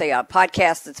let's say a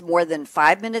podcast that's more than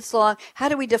 5 minutes long? How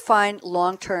do we define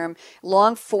long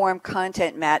form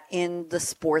content, Matt, in the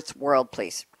sports world,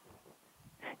 please?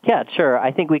 Yeah, sure.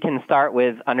 I think we can start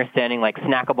with understanding like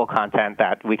snackable content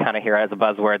that we kind of hear as a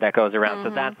buzzword that goes around.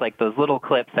 So that's like those little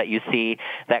clips that you see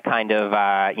that kind of,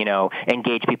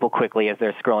 engage people quickly as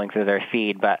they're scrolling through their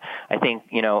feed. But I think,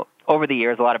 over the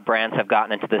years, a lot of brands have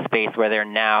gotten into the space where they're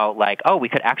now like, oh, we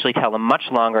could actually tell a much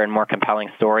longer and more compelling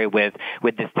story with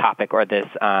this topic or this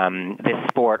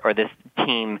sport or this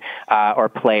team or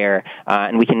player,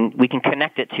 and we can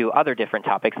connect it to other different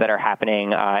topics that are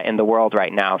happening in the world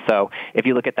right now. So if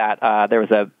you look at that, there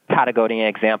was a Patagonia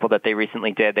example that they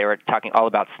recently did. They were talking all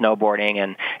about snowboarding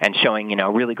and showing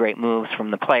really great moves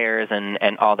from the players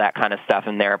and all that kind of stuff,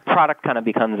 and their product kind of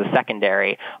becomes a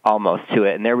secondary almost to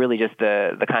it, and they're really just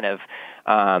the kind of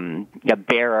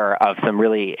bearer of some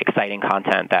really exciting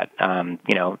content that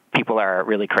people are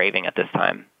really craving at this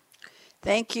time.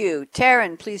 Thank you.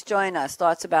 Taryn, please join us.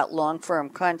 Thoughts about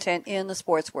long-form content in the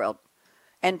sports world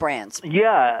and brands.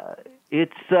 Yeah,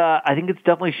 I think it's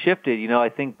definitely shifted. I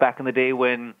think back in the day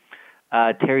when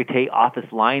Terry Tate, Office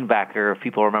Linebacker, if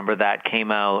people remember that,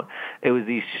 came out, it was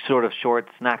these sort of short,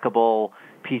 snackable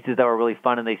pieces that were really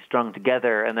fun, and they strung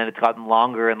together, and then it's gotten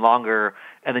longer and longer,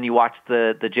 and then you watch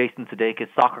the Jason Sudeikis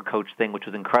soccer coach thing, which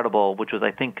was incredible, which was,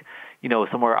 I think,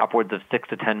 somewhere upwards of 6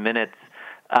 to 10 minutes,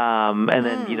 and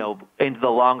then, into the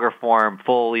longer form,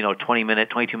 full, 20-minute,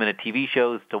 22-minute TV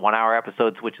shows to 1-hour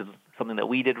episodes, which is something that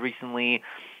we did recently.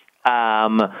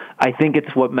 I think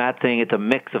it's what Matt's saying. It's a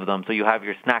mix of them. So you have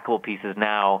your snackable pieces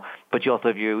now, but you also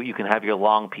have you can have your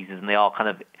long pieces, and they all kind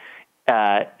of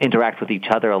interact with each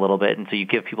other a little bit, and so you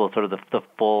give people sort of the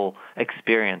full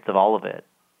experience of all of it.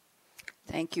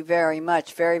 Thank you very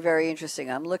much. Very, very interesting.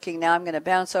 I'm looking now. I'm going to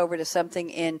bounce over to something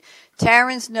in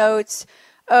Taryn's notes.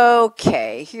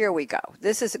 Okay, here we go.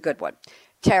 This is a good one.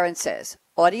 Taryn says,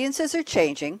 audiences are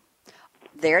changing.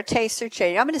 Their tastes are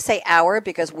changing. I'm going to say our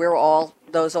because we're all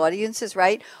those audiences,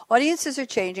 right? Audiences are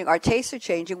changing. Our tastes are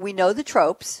changing. We know the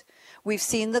tropes. We've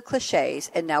seen the cliches,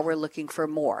 and now we're looking for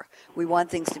more. We want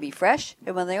things to be fresh,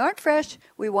 and when they aren't fresh,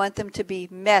 we want them to be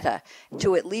meta,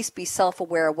 to at least be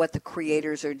self-aware of what the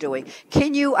creators are doing.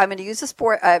 Can you, I'm going to use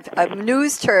a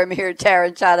news term here,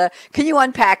 Taryn Chadha. Can you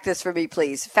unpack this for me,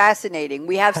 please? Fascinating.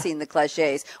 We have seen the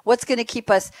cliches. What's going to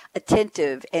keep us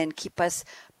attentive and keep us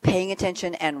paying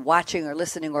attention and watching or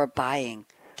listening or buying,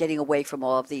 getting away from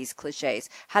all of these cliches?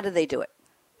 How do they do it?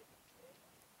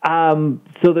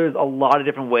 So there's a lot of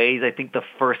different ways. I think the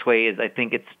first way is I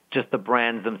think it's just the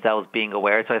brands themselves being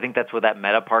aware. So I think that's where that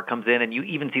meta part comes in. And you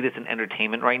even see this in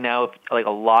entertainment right now. Like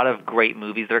a lot of great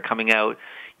movies that are coming out,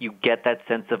 you get that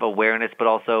sense of awareness, but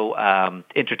also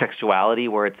intertextuality,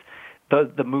 where it's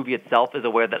the movie itself is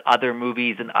aware that other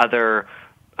movies and other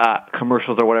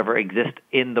commercials or whatever exist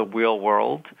in the real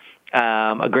world.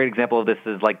 A great example of this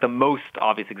is like the most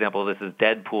obvious example of this is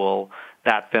Deadpool,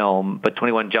 that film, but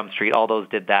 21 Jump Street, all those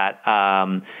did that.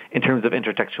 In terms of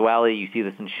intertextuality, you see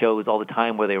this in shows all the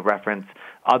time where they reference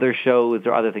other shows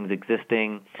or other things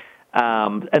existing.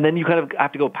 And then you kind of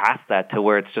have to go past that to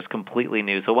where it's just completely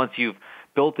new. So once you've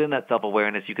built in that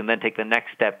self-awareness, you can then take the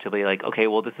next step to be like, okay,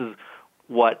 well, this is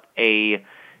what a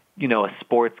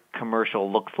sports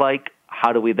commercial looks like.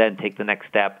 How do we then take the next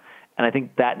step? And I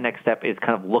think that next step is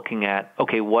kind of looking at,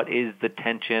 okay, what is the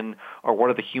tension or what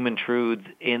are the human truths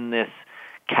in this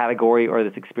category or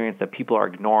this experience that people are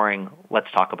ignoring? Let's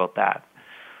talk about that.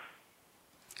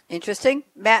 Interesting.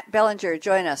 Matt Bellinger,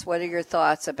 join us. What are your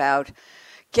thoughts about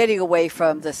getting away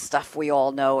from the stuff we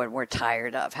all know and we're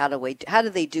tired of? How do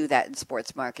they do that in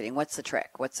sports marketing? What's the trick?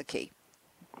 What's the key?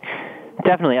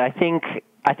 Definitely. I think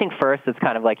first it's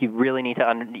kind of like you really need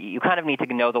to you kind of need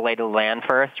to know the lay of the land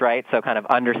first, right? So kind of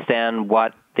understand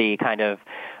what the kind of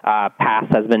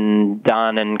past has been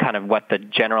done and kind of what the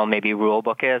general maybe rule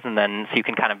book is, and then so you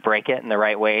can kind of break it in the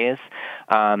right ways.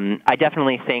 I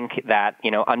definitely think that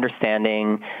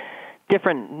understanding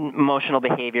different emotional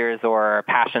behaviors or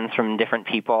passions from different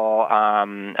people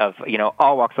of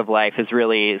all walks of life is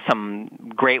really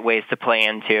some great ways to play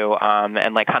into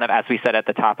and like kind of as we said at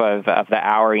the top of the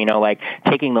hour, like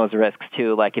taking those risks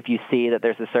too. Like if you see that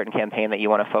there's a certain campaign that you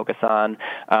want to focus on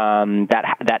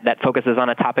that focuses on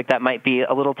a topic that might be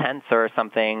a little tense or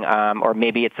something, or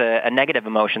maybe it's a negative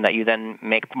emotion that you then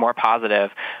make more positive.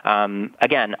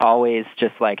 Again, always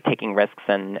just like taking risks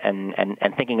and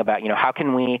thinking about how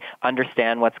can we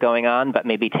understand what's going on, but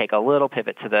maybe take a little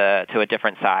pivot to a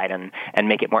different side and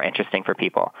make it more interesting for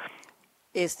people.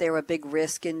 Is there a big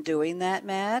risk in doing that,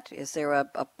 Matt? Is there a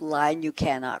line you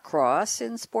cannot cross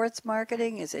in sports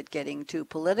marketing? Is it getting too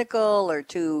political or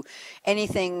too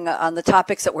anything on the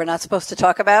topics that we're not supposed to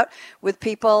talk about with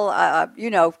people,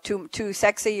 too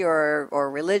sexy or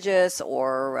religious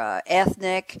or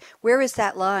ethnic? Where is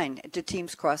that line? Do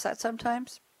teams cross that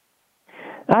sometimes?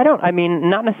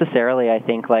 Not necessarily. I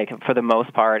think, like, for the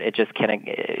most part, it just can,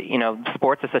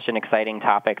 sports is such an exciting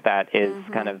topic that is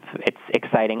kind of, it's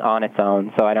exciting on its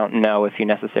own. So I don't know if you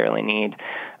necessarily need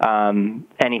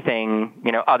anything,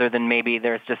 other than maybe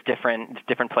there's just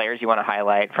different players you want to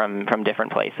highlight from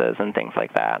different places and things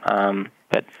like that.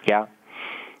 But, yeah.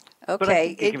 Okay. But I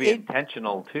think it can be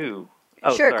intentional, too.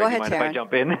 Oh, sure, sorry, go ahead, do you mind if I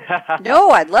jump in? No,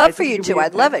 I'd love for you to.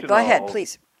 I'd love it. Go ahead,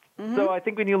 please. Mm-hmm. So I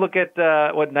think when you look at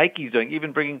what Nike's doing,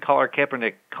 even bringing Colin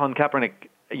Kaepernick,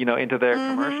 into their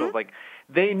commercials, like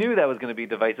they knew that was going to be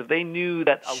divisive. They knew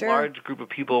that a large group of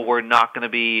people were going to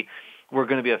be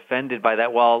offended by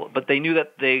that. But they knew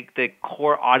that the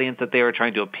core audience that they were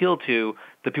trying to appeal to,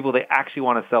 the people they actually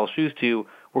want to sell shoes to,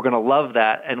 were going to love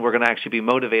that and were going to actually be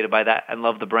motivated by that and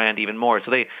love the brand even more. So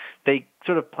they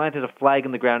sort of planted a flag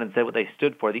in the ground and said what they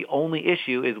stood for. The only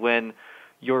issue is when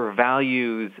your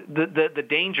values, the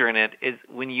danger in it is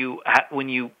when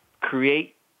you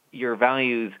create your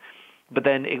values, but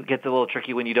then it gets a little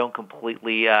tricky when you don't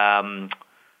completely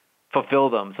fulfill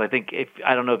them. So I think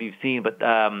I don't know if you've seen, but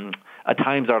a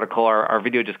Times article, our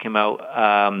video just came out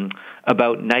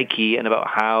about Nike and about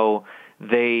how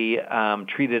they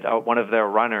treated one of their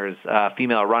runners,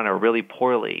 female runner, really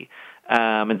poorly.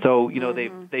 And so,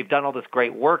 they've done all this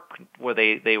great work where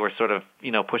they were sort of,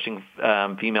 pushing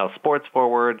female sports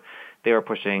forward. they were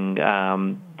pushing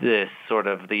this sort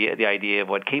of the idea of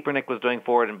what Kaepernick was doing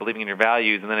forward and believing in your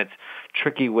values, and then it's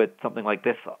tricky with something like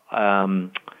this.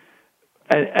 And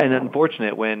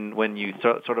unfortunate when you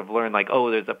sort of learn like,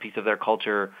 oh, there's a piece of their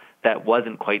culture that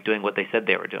wasn't quite doing what they said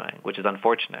they were doing, which is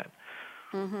unfortunate.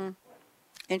 Mm-hmm.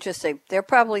 Interesting. There are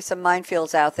probably some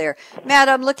minefields out there. Matt,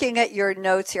 I'm looking at your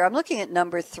notes here. I'm looking at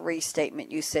number 3 statement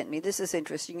you sent me. This is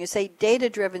interesting. You say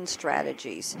data-driven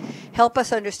strategies help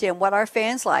us understand what our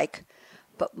fans like,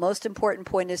 but most important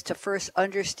point is to first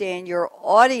understand your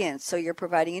audience. So you're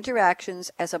providing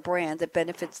interactions as a brand that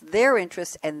benefits their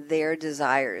interests and their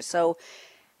desires. So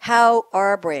how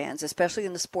are brands, especially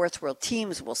in the sports world,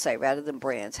 teams will say rather than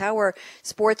brands, how are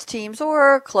sports teams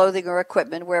or clothing or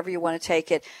equipment, wherever you want to take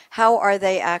it, how are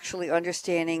they actually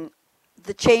understanding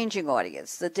the changing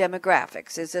audience, the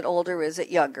demographics? Is it older? Is it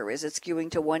younger? Is it skewing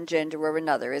to one gender or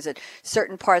another? Is it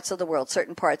certain parts of the world,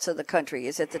 certain parts of the country?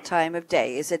 Is it the time of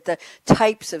day? Is it the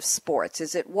types of sports?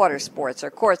 Is it water sports or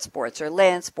court sports or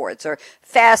land sports or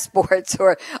fast sports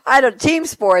or team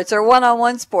sports or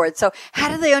one-on-one sports? So how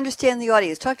do they understand the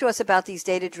audience? Talk to us about these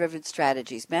data-driven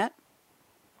strategies, Matt.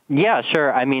 Yeah,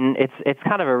 sure. I mean, it's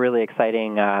kind of a really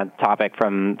exciting topic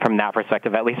from that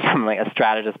perspective, at least from like a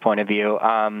strategist point of view.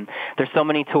 There's so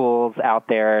many tools out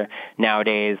there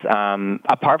nowadays,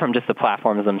 apart from just the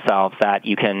platforms themselves, that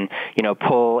you can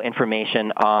pull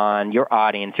information on your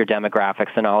audience, your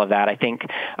demographics, and all of that. I think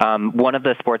one of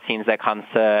the sports teams that comes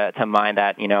to mind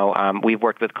that we've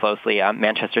worked with closely,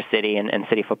 Manchester City and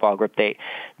City Football Group,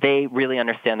 they really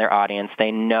understand their audience.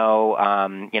 They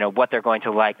know what they're going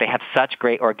to like. They have such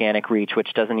great organic reach,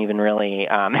 which doesn't even really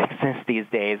exist these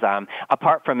days,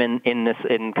 apart from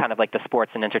in kind of like the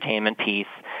sports and entertainment piece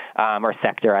or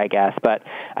sector, I guess. But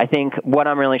I think what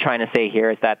I'm really trying to say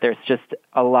here is that there's just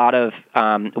a lot of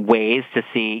ways to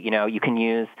see. You can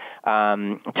use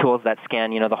tools that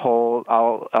scan, the whole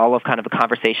all of kind of a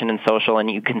conversation and social, and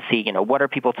you can see, what are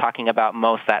people talking about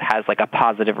most that has like a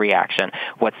positive reaction?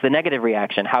 What's the negative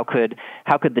reaction? How could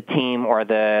the team or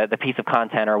the piece of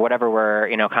content or whatever we're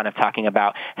kind of talking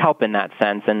about help in that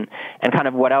sense? And kind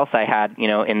of what else I had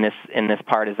in this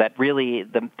part is that really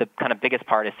the kind of biggest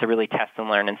part is to really test and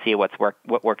learn and see what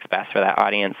works best for that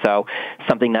audience. So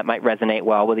something that might resonate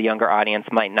well with a younger audience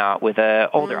might not with an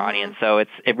older audience. So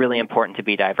it's really important to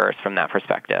be diverse from that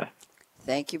perspective.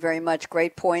 Thank you very much.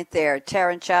 Great point there.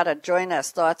 Taryn Chadha, join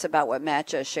us. Thoughts about what Matt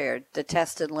just shared, the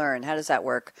test and learn. How does that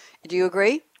work? Do you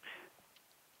agree?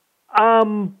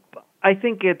 I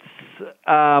think it's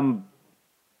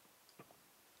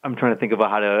I'm trying to think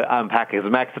about how to unpack it,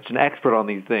 because Matt's such an expert on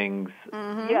these things.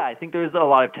 Mm-hmm. Yeah, I think there's a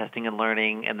lot of testing and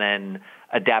learning, and then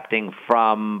adapting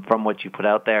from what you put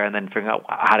out there, and then figuring out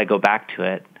how to go back to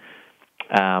it,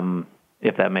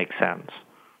 if that makes sense.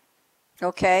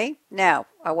 Okay. Now,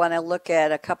 I want to look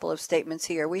at a couple of statements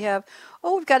here. We've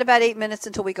got about 8 minutes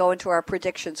until we go into our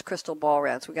predictions crystal ball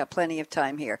rounds. We've got plenty of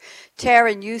time here.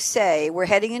 Taryn, you say we're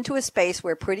heading into a space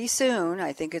where pretty soon,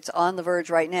 I think it's on the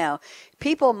verge right now,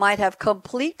 people might have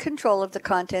complete control of the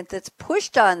content that's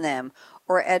pushed on them,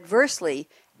 or adversely,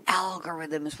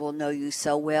 algorithms will know you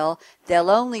so well, they'll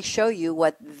only show you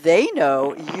what they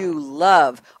know you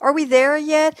love. Are we there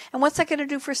yet? And what's that going to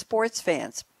do for sports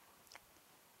fans?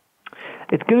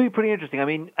 It's going to be pretty interesting. I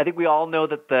mean, I think we all know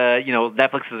that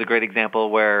Netflix is a great example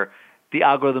where the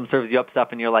algorithm serves you up stuff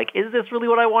and you're like, is this really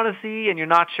what I want to see? And you're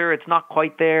not sure. It's not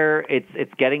quite there.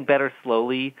 It's getting better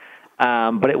slowly,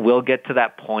 but it will get to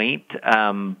that point.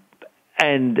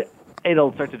 And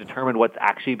it'll start to determine what's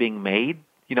actually being made.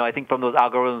 I think from those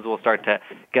algorithms we'll start to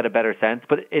get a better sense.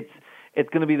 But it's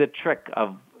going to be the trick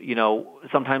of,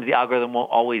 sometimes the algorithm won't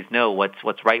always know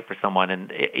what's right for someone.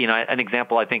 And, an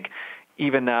example, I think,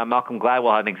 even Malcolm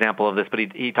Gladwell had an example of this, but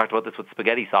he talked about this with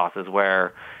spaghetti sauces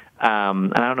where,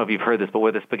 and I don't know if you've heard this, but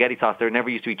where the spaghetti sauce, there never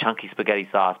used to be chunky spaghetti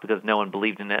sauce because no one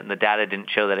believed in it and the data didn't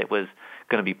show that it was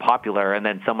going to be popular, and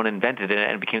then someone invented it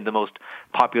and it became the most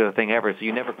popular thing ever. So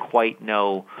you never quite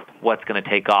know what's going to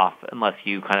take off unless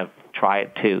you kind of try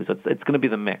it too. So it's going to be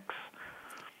the mix.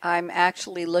 I'm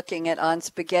actually looking at On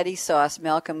Spaghetti Sauce,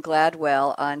 Malcolm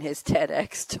Gladwell on his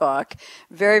TEDx talk.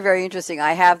 Very, very interesting.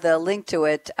 I have the link to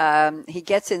it. He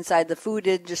gets inside the food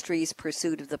industry's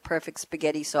pursuit of the perfect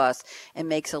spaghetti sauce and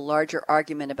makes a larger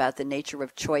argument about the nature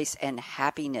of choice and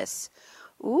happiness.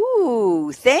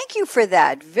 Ooh, thank you for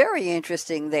that. Very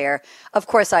interesting there. Of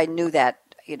course, I knew that.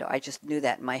 I just knew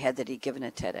that in my head that he'd given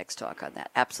a TEDx talk on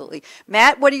that. Absolutely.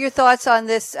 Matt, what are your thoughts on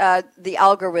this, the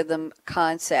algorithm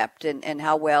concept and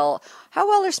how well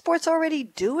are sports already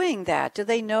doing that? Do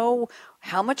they know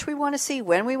how much we want to see,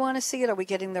 when we want to see it. Are we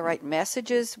getting the right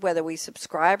messages, whether we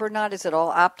subscribe or not? Is it all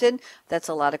opt-in? That's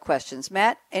a lot of questions.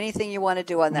 Matt, anything you want to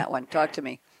do on that one? Talk to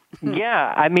me.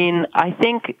 Yeah, I mean, I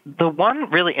think the one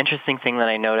really interesting thing that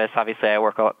I noticed, obviously I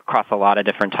work across a lot of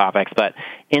different topics, but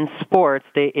in sports,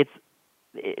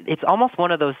 it's almost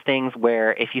one of those things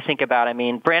where if you think about, I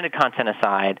mean, branded content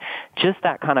aside, just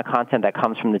that kind of content that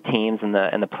comes from the teams and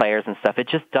the players and stuff, it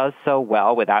just does so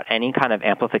well without any kind of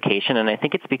amplification. And I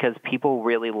think it's because people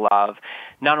really love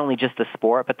not only just the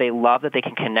sport, but they love that they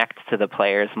can connect to the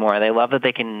players more. They love that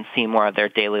they can see more of their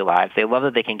daily lives. They love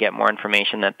that they can get more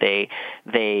information that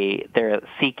they're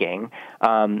seeking.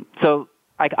 So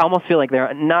I almost feel like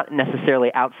they're not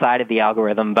necessarily outside of the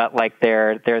algorithm, but like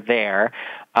they're there.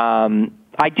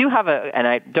 I do have and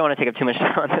I don't want to take up too much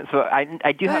time on this, but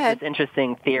I do have this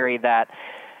interesting theory that,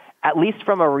 at least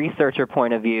from a researcher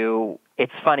point of view,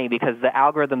 it's funny because the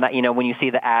algorithm that, when you see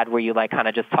the ad where you like kind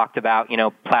of just talked about,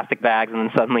 plastic bags and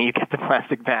then suddenly you get the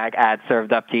plastic bag ad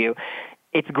served up to you.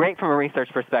 It's great from a research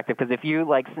perspective because if you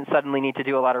like suddenly need to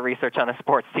do a lot of research on a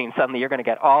sports team, suddenly you're going to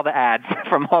get all the ads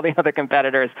from all the other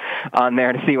competitors on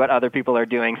there to see what other people are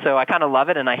doing. So I kind of love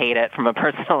it and I hate it from a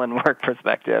personal and work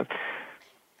perspective.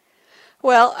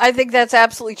 Well, I think that's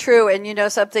absolutely true.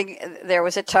 And something, there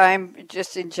was a time,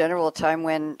 just in general, a time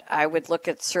when I would look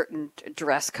at certain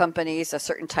dress companies, a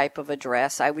certain type of a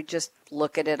dress. I would just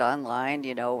look at it online,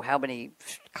 how many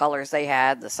colors they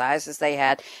had, the sizes they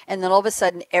had. And then all of a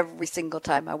sudden, every single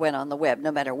time I went on the web,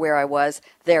 no matter where I was,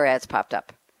 their ads popped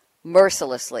up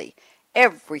mercilessly.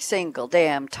 Every single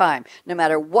damn time, no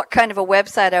matter what kind of a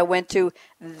website I went to,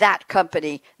 that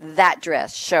company, that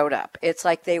dress showed up. It's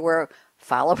like they were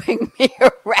following me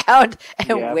around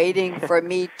and waiting for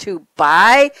me to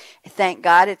buy. Thank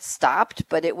God it stopped,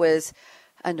 but it was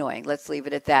annoying. Let's leave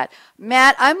it at that.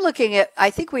 Matt, I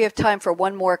think we have time for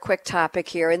one more quick topic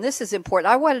here, and this is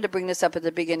important. I wanted to bring this up at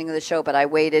the beginning of the show, but I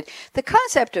waited. The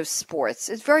concept of sports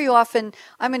is very often,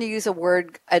 I'm going to use a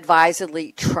word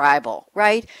advisedly, tribal,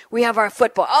 right? We have our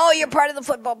football. Oh, you're part of the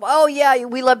football. Oh, yeah,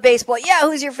 we love baseball. Yeah,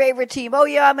 who's your favorite team? Oh,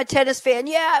 yeah, I'm a tennis fan.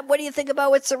 Yeah, what do you think about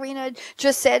what Serena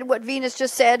just said, what Venus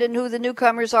just said, and who the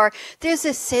newcomers are? There's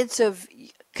a sense of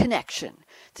connection,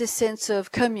 this sense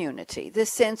of community,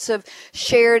 this sense of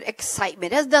shared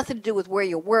excitement. It has nothing to do with where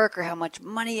you work or how much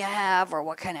money you have or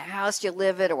what kind of house you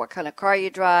live in or what kind of car you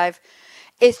drive.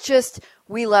 It's just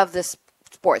we love this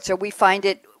sport, so we find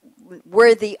it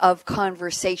worthy of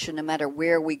conversation no matter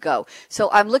where we go. So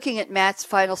I'm looking at Matt's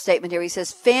final statement here. He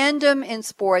says, fandom in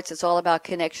sports is all about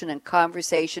connection and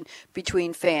conversation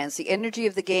between fans. The energy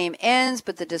of the game ends,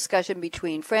 but the discussion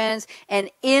between friends and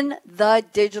in the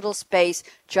digital space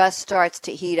just starts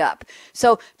to heat up.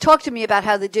 So talk to me about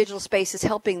how the digital space is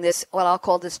helping this, what I'll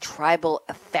call this tribal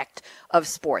effect of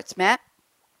sports. Matt?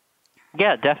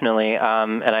 Yeah, definitely.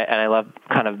 And I love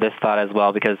kind of this thought as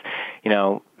well because,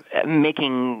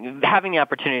 having the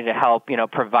opportunity to help,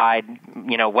 provide,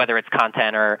 whether it's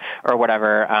content or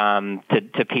whatever,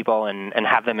 to people and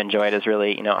have them enjoy it is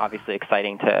really, obviously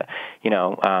exciting to,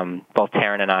 both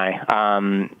Taryn and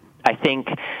I. I think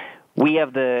we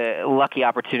have the lucky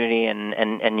opportunity and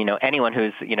anyone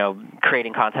who's,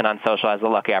 creating content on social has the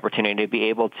lucky opportunity to be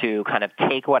able to kind of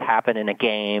take what happened in a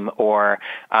game or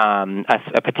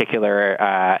a particular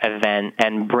event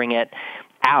and bring it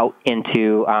out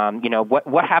into,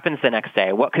 what happens the next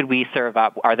day? What could we serve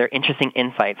up? Are there interesting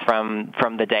insights from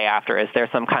the day after? Is there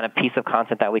some kind of piece of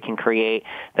content that we can create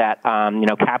that,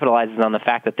 capitalizes on the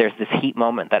fact that there's this heat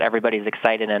moment that everybody's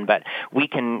excited in, but we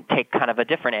can take kind of a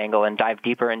different angle and dive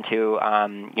deeper into,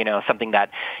 something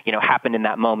that, happened in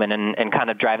that moment and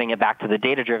kind of driving it back to the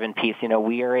data-driven piece.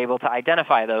 We are able to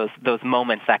identify those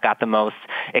moments that got the most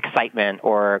excitement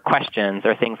or questions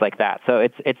or things like that. So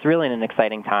it's really an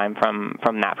exciting time from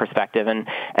that perspective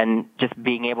and just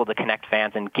being able to connect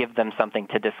fans and give them something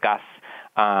to discuss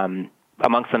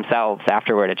amongst themselves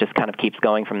afterward. It just kind of keeps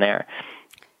going from there.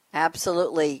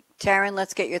 Absolutely. Taryn,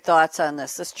 let's get your thoughts on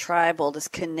this tribal, this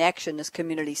connection, this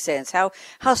community sense. How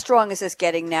strong is this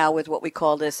getting now with what we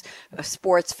call this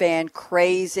sports fan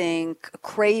craving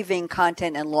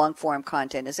content and long-form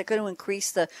content? Is it going to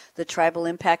increase the tribal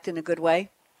impact in a good way?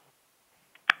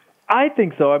 I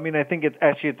think so. I mean, I think it's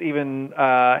even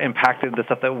impacted the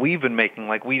stuff that we've been making.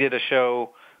 Like we did a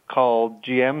show called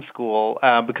GM School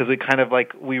because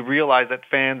we realized that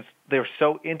fans, they're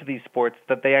so into these sports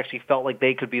that they actually felt like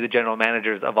they could be the general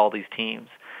managers of all these teams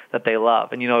that they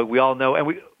love. And we all know,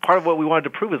 and part of what we wanted to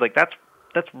prove is like that's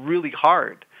really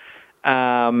hard,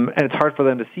 and it's hard for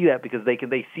them to see that because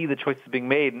they see the choices being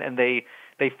made and they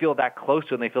feel that close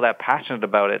to it and they feel that passionate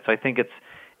about it. So I think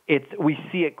we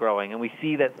see it growing, and we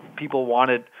see that people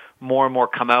wanted more and more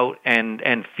come out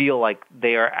and feel like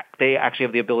they actually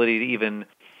have the ability to even,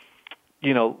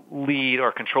 lead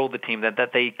or control the team,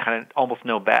 that they kind of almost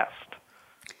know best.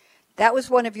 That was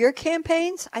one of your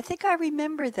campaigns? I think I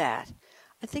remember that.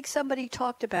 I think somebody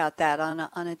talked about that on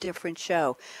a different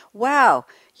show. Wow.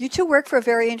 You two work for a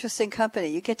very interesting company.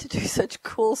 You get to do such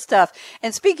cool stuff.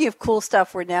 And speaking of cool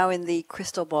stuff, we're now in the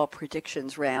crystal ball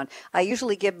predictions round. I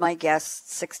usually give my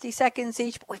guests 60 seconds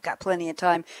each, but we've got plenty of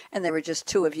time, and there were just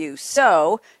two of you.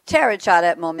 So, Taryn Chadha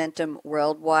at Momentum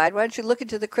Worldwide, why don't you look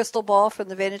into the crystal ball from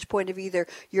the vantage point of either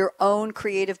your own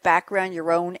creative background,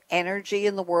 your own energy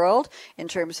in the world in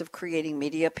terms of creating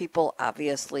media people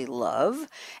obviously love,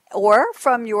 or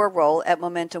from your role at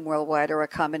Momentum Worldwide, or a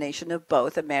combination of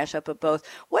both, a mashup of both.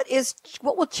 What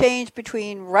will change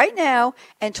between right now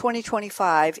and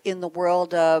 2025 in the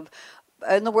world of,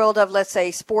 let's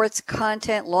say, sports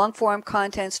content, long-form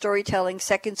content, storytelling,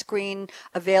 second screen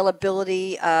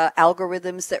availability,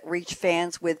 algorithms that reach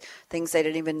fans with things they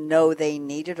didn't even know they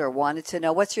needed or wanted to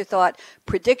know? What's your thought?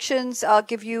 Predictions, I'll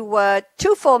give you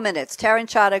 2 full minutes. Taryn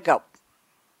Chadha, go.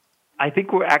 I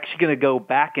think we're actually going to go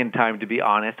back in time, to be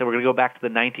honest, and we're going to go back to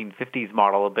the 1950s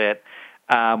model a bit,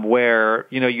 where,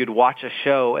 you'd watch a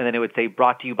show and then it would say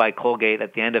brought to you by Colgate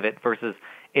at the end of it versus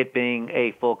it being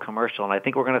a full commercial. And I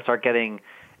think we're going to start getting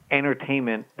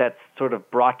entertainment that's sort of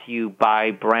brought to you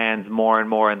by brands more and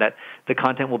more, and that the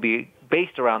content will be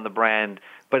based around the brand,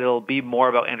 but it'll be more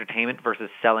about entertainment versus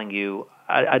selling you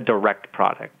a direct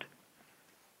product.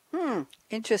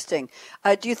 Interesting.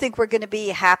 Do you think we're going to be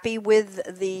happy with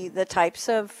the types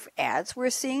of ads we're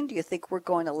seeing? Do you think we're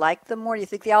going to like them more? Do you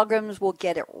think the algorithms will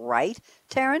get it right,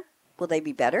 Taryn? Will they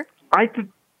be better? I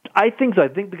think so. I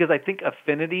think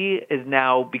affinity is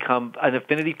now become an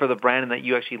affinity for the brand, and that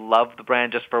you actually love the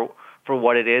brand just for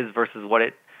what it is versus what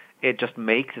it just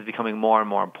makes is becoming more and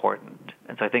more important.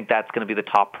 And so I think that's going to be the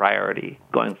top priority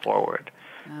going forward.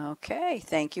 Okay,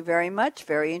 thank you very much.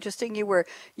 Very interesting. You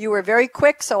were very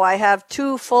quick, so I have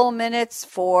 2 full minutes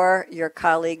for your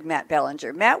colleague Matt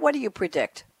Bellinger. Matt, what do you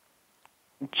predict?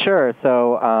 Sure.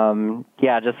 So,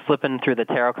 just flipping through the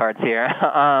tarot cards here.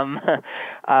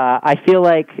 I feel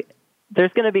like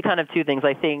there's going to be kind of 2 things.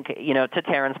 I think, to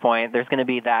Taryn's point, there's going to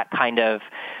be that kind of,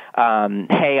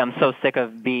 hey, I'm so sick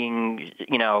of being,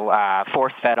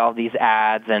 force-fed all these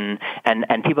ads, and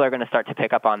people are going to start to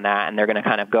pick up on that, and they're going to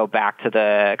kind of go back to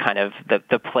the kind of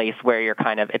the place where you're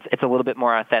kind of, it's a little bit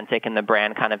more authentic, and the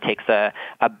brand kind of takes a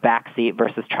backseat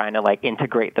versus trying to like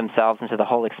integrate themselves into the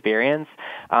whole experience,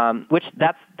 which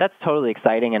that's totally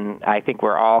exciting, and I think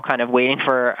we're all kind of waiting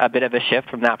for a bit of a shift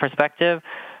from that perspective.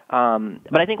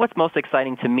 But I think what's most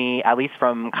exciting to me, at least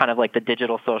from kind of like the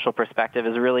digital social perspective,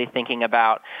 is really thinking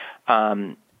about,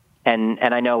 and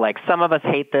I know like some of us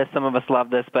hate this, some of us love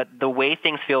this, but the way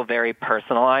things feel very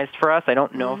personalized for us, I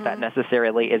don't know if that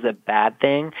necessarily is a bad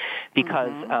thing,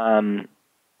 because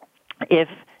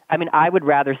I would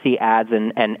rather see ads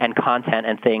and content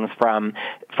and things from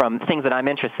things that I'm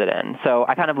interested in. So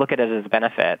I kind of look at it as a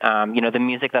benefit. The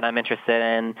music that I'm interested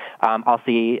in,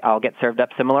 I'll get served up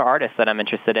similar artists that I'm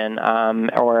interested in,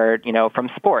 or from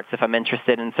sports. If I'm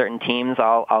interested in certain teams,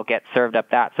 I'll get served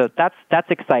up that. So that's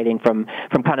exciting from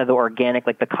kind of the organic,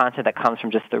 like the content that comes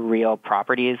from just the real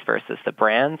properties versus the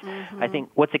brands. I think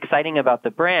what's exciting about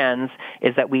the brands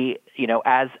is that we,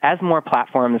 as more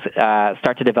platforms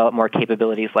start to develop more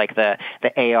capabilities like the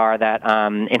AR, that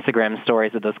Instagram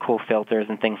stories with those cool filters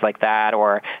and things like that,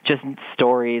 or just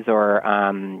stories, or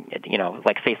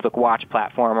like Facebook Watch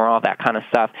platform, or all that kind of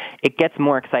stuff, it gets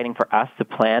more exciting for us to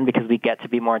plan because we get to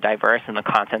be more diverse in the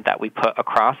content that we put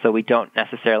across. So we don't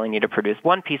necessarily need to produce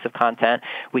one piece of content.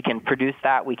 We can produce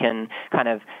that. We can kind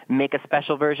of make a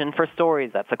special version for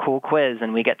stories. That's a cool quiz,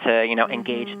 and we get to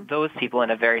engage those people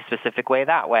in a very specific way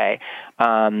that way,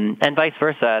 and vice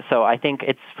versa. So I think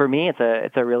for me it's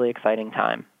a really exciting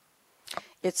time.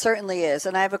 It certainly is.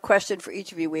 And I have a question for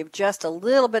each of you. We have just a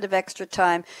little bit of extra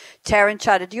time. Taryn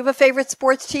Chadha, do you have a favorite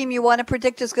sports team you want to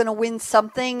predict is going to win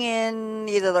something in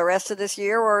either the rest of this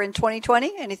year or in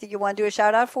 2020? Anything you want to do a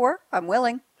shout out for? I'm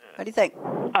willing. What do you think?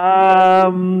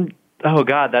 Oh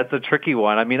God, that's a tricky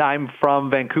one. I mean, I'm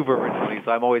from Vancouver originally,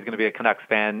 so I'm always going to be a Canucks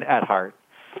fan at heart.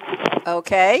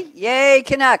 Okay. Yay,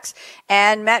 Canucks.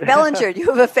 And Matt Bellinger, do you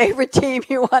have a favorite team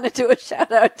you want to do a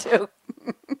shout out to?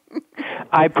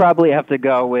 I probably have to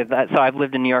go with, so I've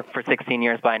lived in New York for 16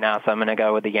 years by now, so I'm going to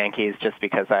go with the Yankees just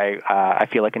because I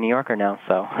feel like a New Yorker now.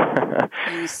 So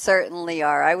You certainly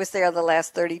are. I was there the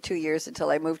last 32 years until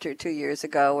I moved here 2 years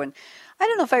ago, and I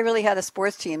don't know if I really had a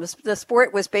sports team. The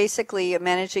sport was basically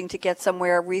managing to get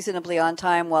somewhere reasonably on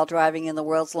time while driving in the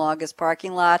world's longest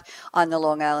parking lot on the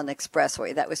Long Island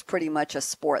Expressway. That was pretty much a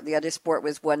sport. The other sport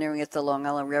was wondering if the Long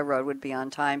Island Railroad would be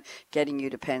on time getting you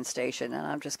to Penn Station. And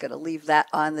I'm just going to leave that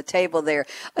on the table there.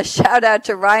 A shout out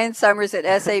to Ryan Summers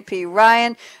at SAP.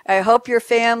 Ryan, I hope your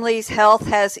family's health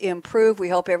has improved. We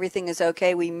hope everything is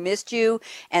okay. We missed you.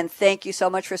 And thank you so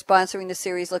much for sponsoring the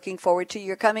series. Looking forward to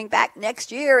your coming back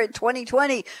next year in 2020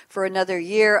 for another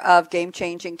year of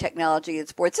game-changing technology in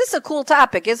sports. This is a cool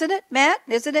topic, isn't it, Matt?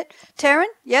 Isn't it, Taryn?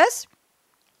 Yes?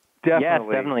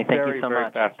 Definitely. Yes, definitely. Thank you so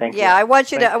much. Thank you. Yeah, I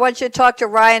want you to talk to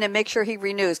Ryan and make sure he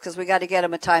renews because we got to get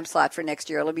him a time slot for next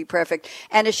year. It'll be perfect.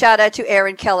 And a shout out to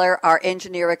Aaron Keller, our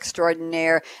engineer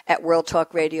extraordinaire at World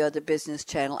Talk Radio, the business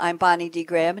channel. I'm Bonnie D.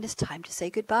 Graham, and it's time to say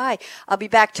goodbye. I'll be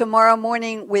back tomorrow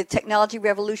morning with Technology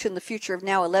Revolution, the Future of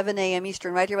Now, 11 a.m.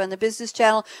 Eastern, right here on the business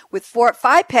channel with 5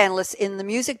 panelists in the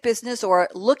music business or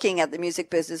looking at the music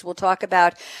business. We're talking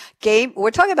about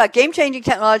game-changing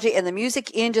technology and the music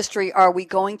industry. Are we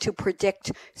going to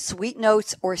predict sweet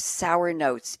notes or sour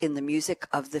notes in the music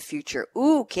of the future?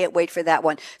 Ooh, can't wait for that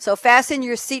one. So fasten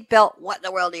your seatbelt. What in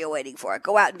the world are you waiting for?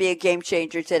 Go out and be a game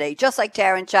changer today, just like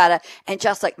Taryn Chadha and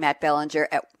just like Matt Bellinger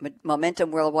at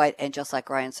Momentum Worldwide and just like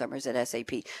Ryan Summers at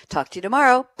SAP. Talk to you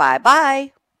tomorrow.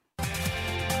 Bye-bye.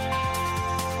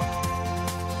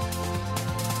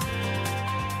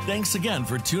 Thanks again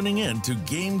for tuning in to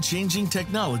Game Changing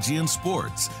Technology in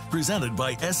Sports, presented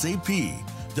by SAP,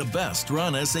 the best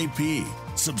run SAP.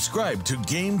 Subscribe to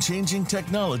Game Changing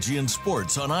Technology in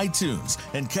Sports on iTunes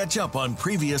and catch up on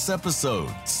previous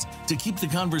episodes. To keep the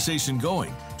conversation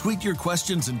going, tweet your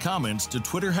questions and comments to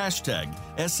Twitter hashtag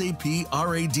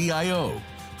 #SAPRadio.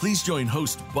 Please join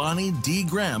host Bonnie D.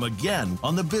 Graham again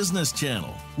on the Business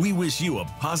Channel. We wish you a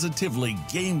positively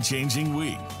game-changing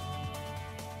week.